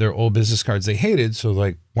that their old business cards they hated. So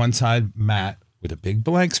like one side, Matt, with a big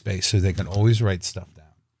blank space so they can always write stuff down.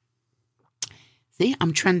 See,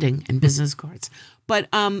 I'm trending in business cards. But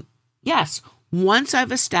yes, once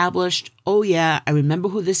I've established, oh yeah, I remember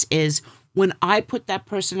who this is, when I put that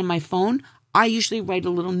person in my phone, I usually write a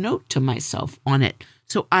little note to myself on it.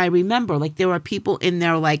 So I remember, like, there are people in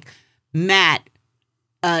there like Matt,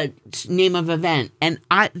 name of event. And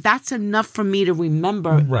that's enough for me to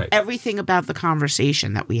remember everything about the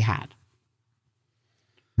conversation that we had.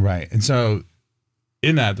 Right. And so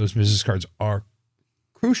in that, those business cards are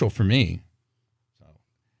crucial for me. So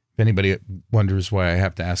if anybody wonders why I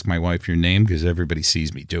have to ask my wife your name, because everybody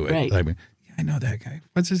sees me do it. Right. Like, yeah, I know that guy.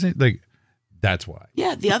 What's his name? Like, that's why.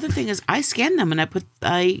 Yeah. The other thing is I scan them and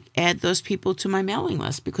I add those people to my mailing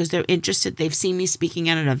list because they're interested. They've seen me speaking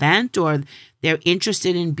at an event, or they're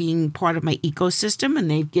interested in being part of my ecosystem,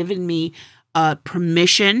 and they've given me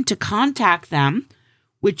permission to contact them,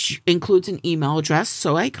 which includes an email address.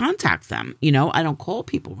 So I contact them. You know, I don't call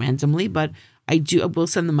people randomly, but I will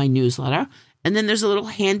send them my newsletter. And then there's a little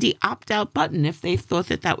handy opt-out button if they thought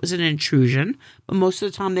that was an intrusion. But most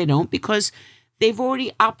of the time they don't, because they've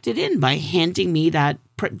already opted in by handing me that.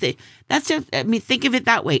 That's it. I mean, think of it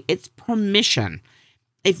that way. It's permission.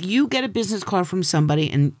 If you get a business card from somebody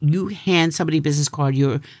and you hand somebody a business card,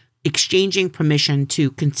 you're exchanging permission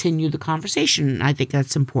to continue the conversation. And I think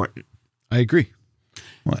that's important. I agree.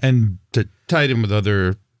 Well, and to tie it in with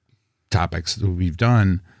other topics that we've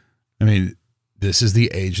done, I mean, this is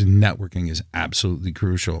the age and networking is absolutely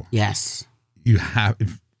crucial. Yes. You have,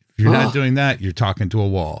 if you're not doing that, you're talking to a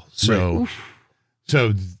wall. So,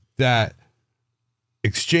 so that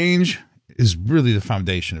exchange is really the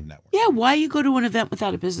foundation of networking. Yeah. Why you go to an event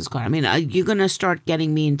without a business card? I mean, you're going to start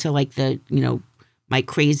getting me into like the, my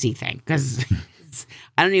crazy thing because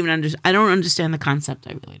I don't understand the concept.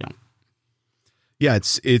 I really don't. Yeah,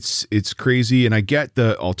 it's crazy, and I get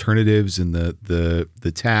the alternatives and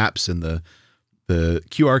the taps and the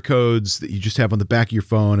QR codes that you just have on the back of your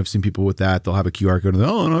phone. I've seen people with that. They'll have a QR code and I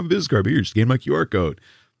don't have a business card, but here, scan my QR code.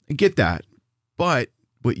 I get that. But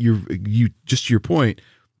what you just to your point,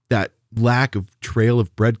 that lack of trail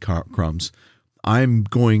of breadcrumbs, I'm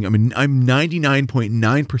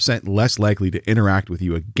 99.9% less likely to interact with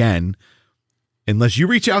you again unless you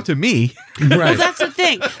reach out to me. Right. Well, that's the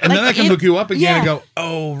thing. And then I can look you up again and go,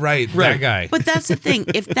 oh, right, that guy. But that's the thing.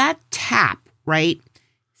 If that tap, right,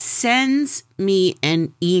 sends me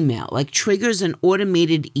an email, like triggers an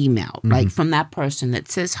automated email, like from that person that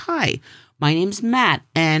says, hi, my name's Matt.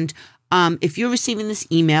 And if you're receiving this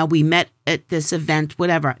email, we met at this event,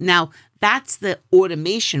 whatever. Now, that's the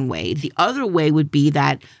automation way. The other way would be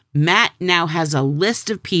that Matt now has a list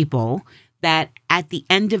of people that at the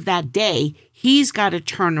end of that day, he's got to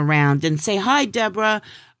turn around and say, hi, Deborah,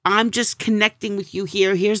 I'm just connecting with you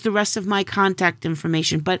here. Here's the rest of my contact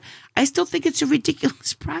information. But I still think it's a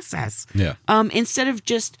ridiculous process. Yeah. Instead of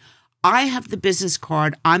just, I have the business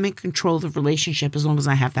card, I'm in control of the relationship as long as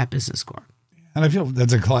I have that business card. And I feel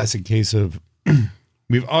that's a classic case of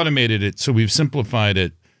we've automated it, so we've simplified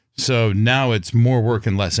it. So now it's more work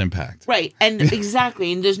and less impact. Right. And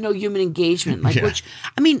exactly. And there's no human engagement. Which,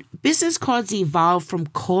 I mean, business cards evolved from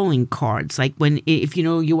calling cards. Like if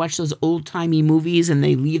you watch those old timey movies and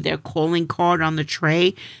they leave their calling card on the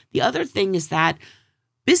tray. The other thing is that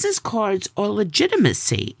business cards are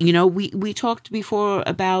legitimacy. We talked before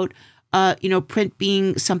about, print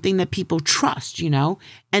being something that people trust, and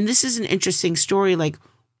this is an interesting story, like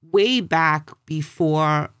way back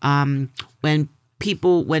before, when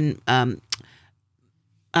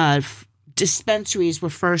dispensaries were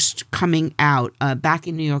first coming out back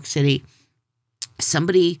in New York City,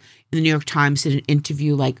 somebody in the New York Times did an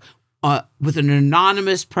interview with an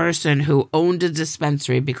anonymous person who owned a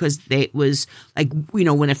dispensary because it was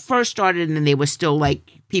when it first started and they were still like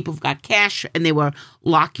people who've got cash and they were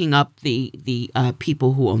locking up the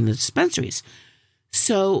people who own the dispensaries.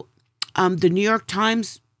 So the New York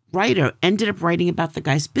Times writer ended up writing about the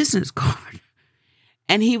guy's business card.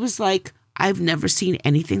 And he was like, I've never seen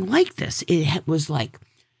anything like this. It was like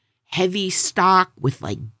heavy stock with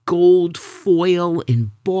like gold foil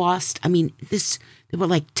embossed. I mean, they were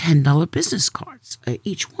like $10 business cards,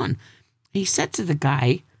 each one. And he said to the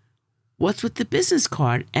guy, what's with the business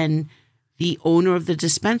card? And the owner of the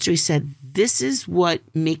dispensary said, this is what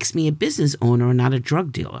makes me a business owner and not a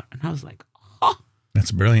drug dealer. And I was like, oh.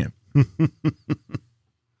 That's brilliant.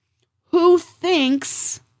 Who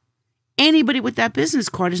thinks anybody with that business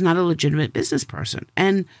card is not a legitimate business person?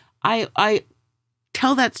 And I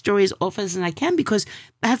tell that story as often as I can because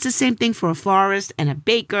that's the same thing for a florist and a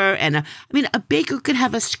baker. And a baker could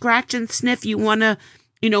have a scratch and sniff. You want to,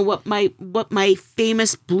 what my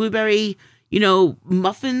famous blueberry,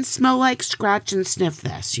 muffins smell like? Scratch and sniff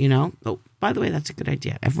this, Oh, by the way, that's a good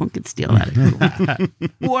idea. Everyone can steal that if you want.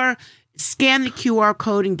 Or scan the QR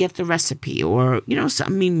code and get the recipe, or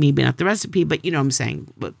maybe not the recipe, but what I'm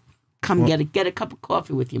saying. But come get a cup of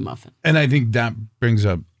coffee with your muffin. And I think that brings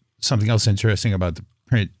up something else interesting about the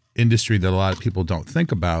print industry that a lot of people don't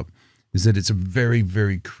think about is that it's a very,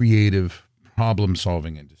 very creative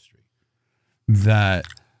problem-solving industry. That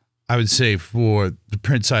I would say for the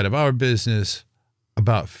print side of our business,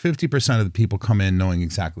 about 50% of the people come in knowing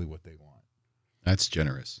exactly what they want. That's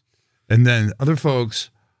generous. And then other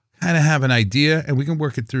folks kind of have an idea and we can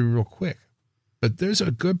work it through real quick. But there's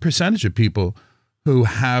a good percentage of people who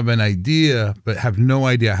have an idea but have no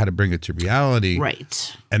idea how to bring it to reality.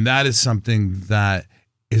 Right. And that is something that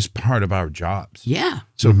is part of our jobs. Yeah.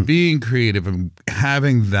 So being creative and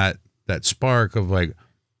having that spark of like,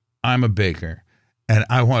 I'm a baker and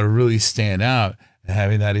I want to really stand out, and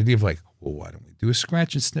having that idea of like, well, why don't we do a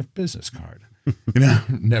scratch and sniff business card?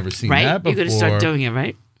 Never seen that before. You're going to start doing it,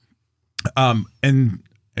 right? And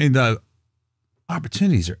the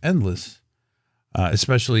opportunities are endless.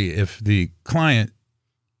 Especially if the client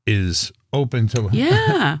is open to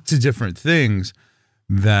to different things.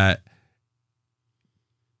 That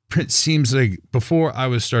print seems like before I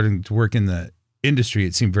was starting to work in the industry,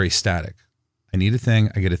 it seemed very static. I need a thing,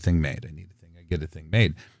 I get a thing made. I need a thing, I get a thing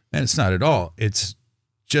made. And it's not at all. It's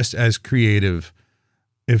just as creative,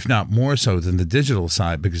 if not more so, than the digital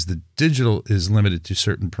side, because the digital is limited to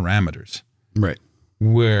certain parameters. Right.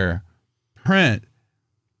 Where print,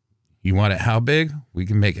 you want it how big? We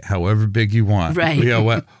can make it however big you want. Right. You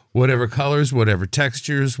know, whatever colors, whatever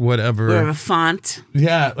textures, whatever font.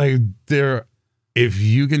 Yeah, like if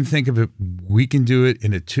you can think of it, we can do it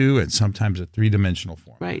in a 2 and sometimes a 3-dimensional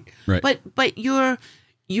form. Right. Right. But you're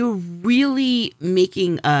really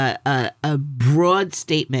making a broad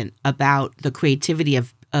statement about the creativity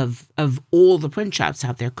of all the print shops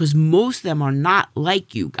out there, because most of them are not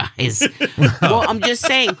like you guys. Well, I'm just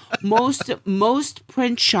saying, most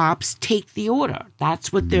print shops take the order.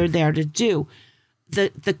 That's what they're there to do.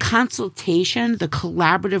 The consultation, the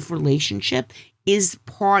collaborative relationship is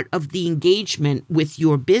part of the engagement with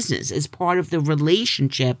your business, is part of the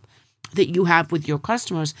relationship that you have with your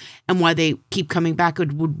customers, and why they keep coming back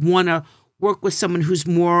and would want to work with someone who's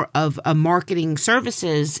more of a marketing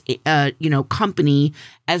services, company,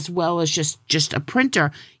 as well as just a printer.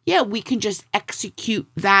 Yeah, we can just execute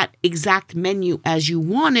that exact menu as you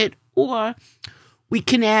want it, or we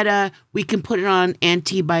can put it on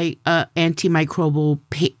antimicrobial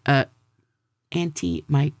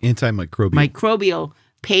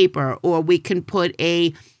paper, or we can put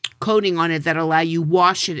a coating on it that allow you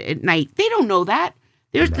wash it at night. They don't know that.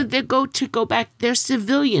 They go back. They're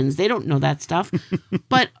civilians. They don't know that stuff.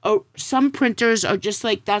 But some printers are just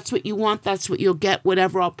like, that's what you want. That's what you'll get.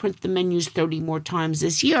 Whatever. I'll print the menus 30 more times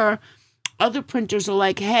this year. Other printers are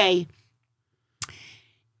like, hey,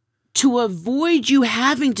 to avoid you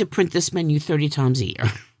having to print this menu 30 times a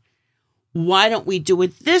year, why don't we do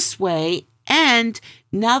it this way? And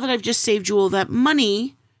now that I've just saved you all that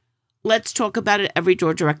money, let's talk about it every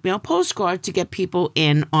door direct mail postcard to get people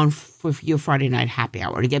in for your Friday night happy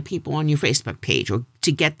hour, to get people on your Facebook page, or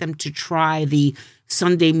to get them to try the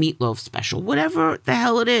Sunday meatloaf special. Whatever the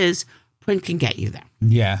hell it is, print can get you there.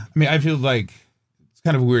 Yeah. I mean, I feel like it's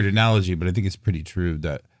kind of a weird analogy, but I think it's pretty true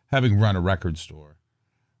that having run a record store,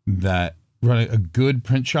 that running a good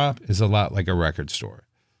print shop is a lot like a record store.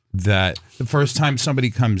 That the first time somebody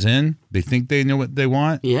comes in, they think they know what they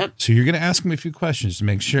want. Yep. So you're going to ask them a few questions to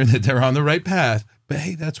make sure that they're on the right path. But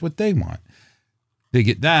hey, that's what they want. They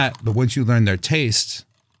get that. But once you learn their tastes,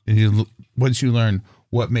 and once you learn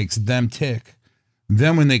what makes them tick,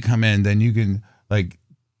 then when they come in, then you can, like,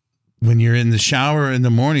 when you're in the shower in the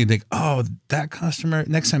morning, think, oh, that customer,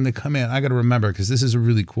 next time they come in, I got to remember, because this is a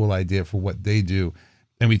really cool idea for what they do.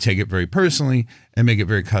 And we take it very personally and make it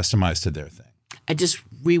very customized to their thing. I just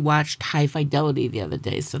rewatched High Fidelity the other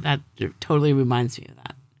day, so that totally reminds me of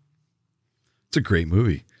that. It's a great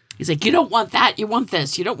movie. He's like, you don't want that, you want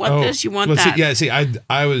this. You don't want this, you want that. See,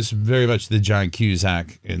 I was very much the John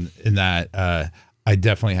Cusack in that. I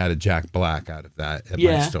definitely had a Jack Black out of that at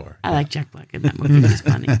my store. I like Jack Black in that movie. He's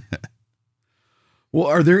funny. Well,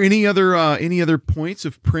 are there any other points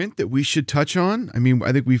of print that we should touch on? I mean,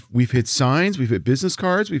 I think we've hit signs, we've hit business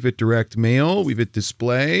cards, we've hit direct mail, we've hit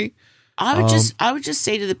display. I would just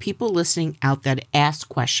say to the people listening out there to ask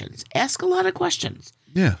questions. Ask a lot of questions.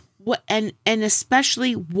 Yeah. What and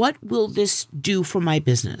especially, what will this do for my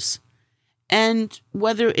business? And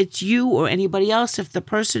whether it's you or anybody else, if the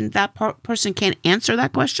person can't answer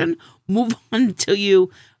that question, move on until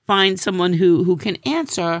you find someone who can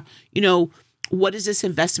answer. What is this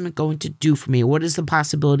investment going to do for me? What is the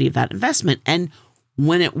possibility of that investment? And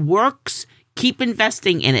when it works, keep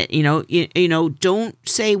investing in it. Don't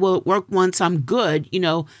say, well, it worked once, I'm good.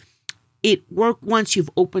 It worked once,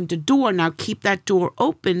 you've opened a door. Now keep that door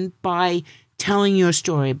open by telling your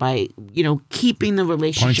story, by, keeping the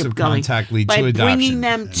relationship Points of going. Contact lead by to adoption. Bringing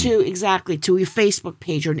them to your Facebook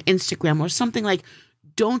page or an Instagram or something like.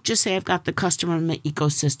 Don't just say I've got the customer in the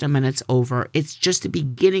ecosystem and it's over. It's just the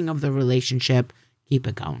beginning of the relationship. Keep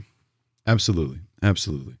it going. Absolutely.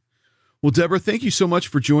 Absolutely. Well, Deborah, thank you so much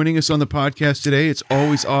for joining us on the podcast today. It's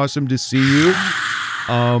always awesome to see you.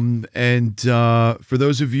 And for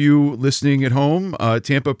those of you listening at home,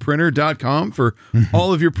 tampaprinter.com for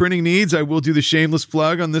all of your printing needs. I will do the shameless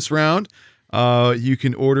plug on this round. You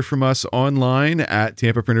can order from us online at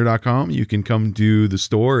tampaprinter.com. You can come to the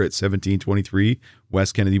store at 1723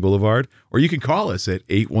 West Kennedy Boulevard, or you can call us at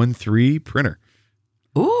 813-PRINTER.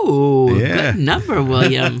 Ooh, good number,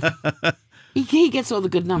 William. He gets all the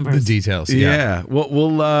good numbers. The details. Yeah. Well,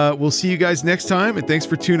 we'll see you guys next time, and thanks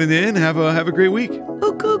for tuning in. Have a great week.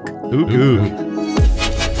 Ook ook. Ook ook.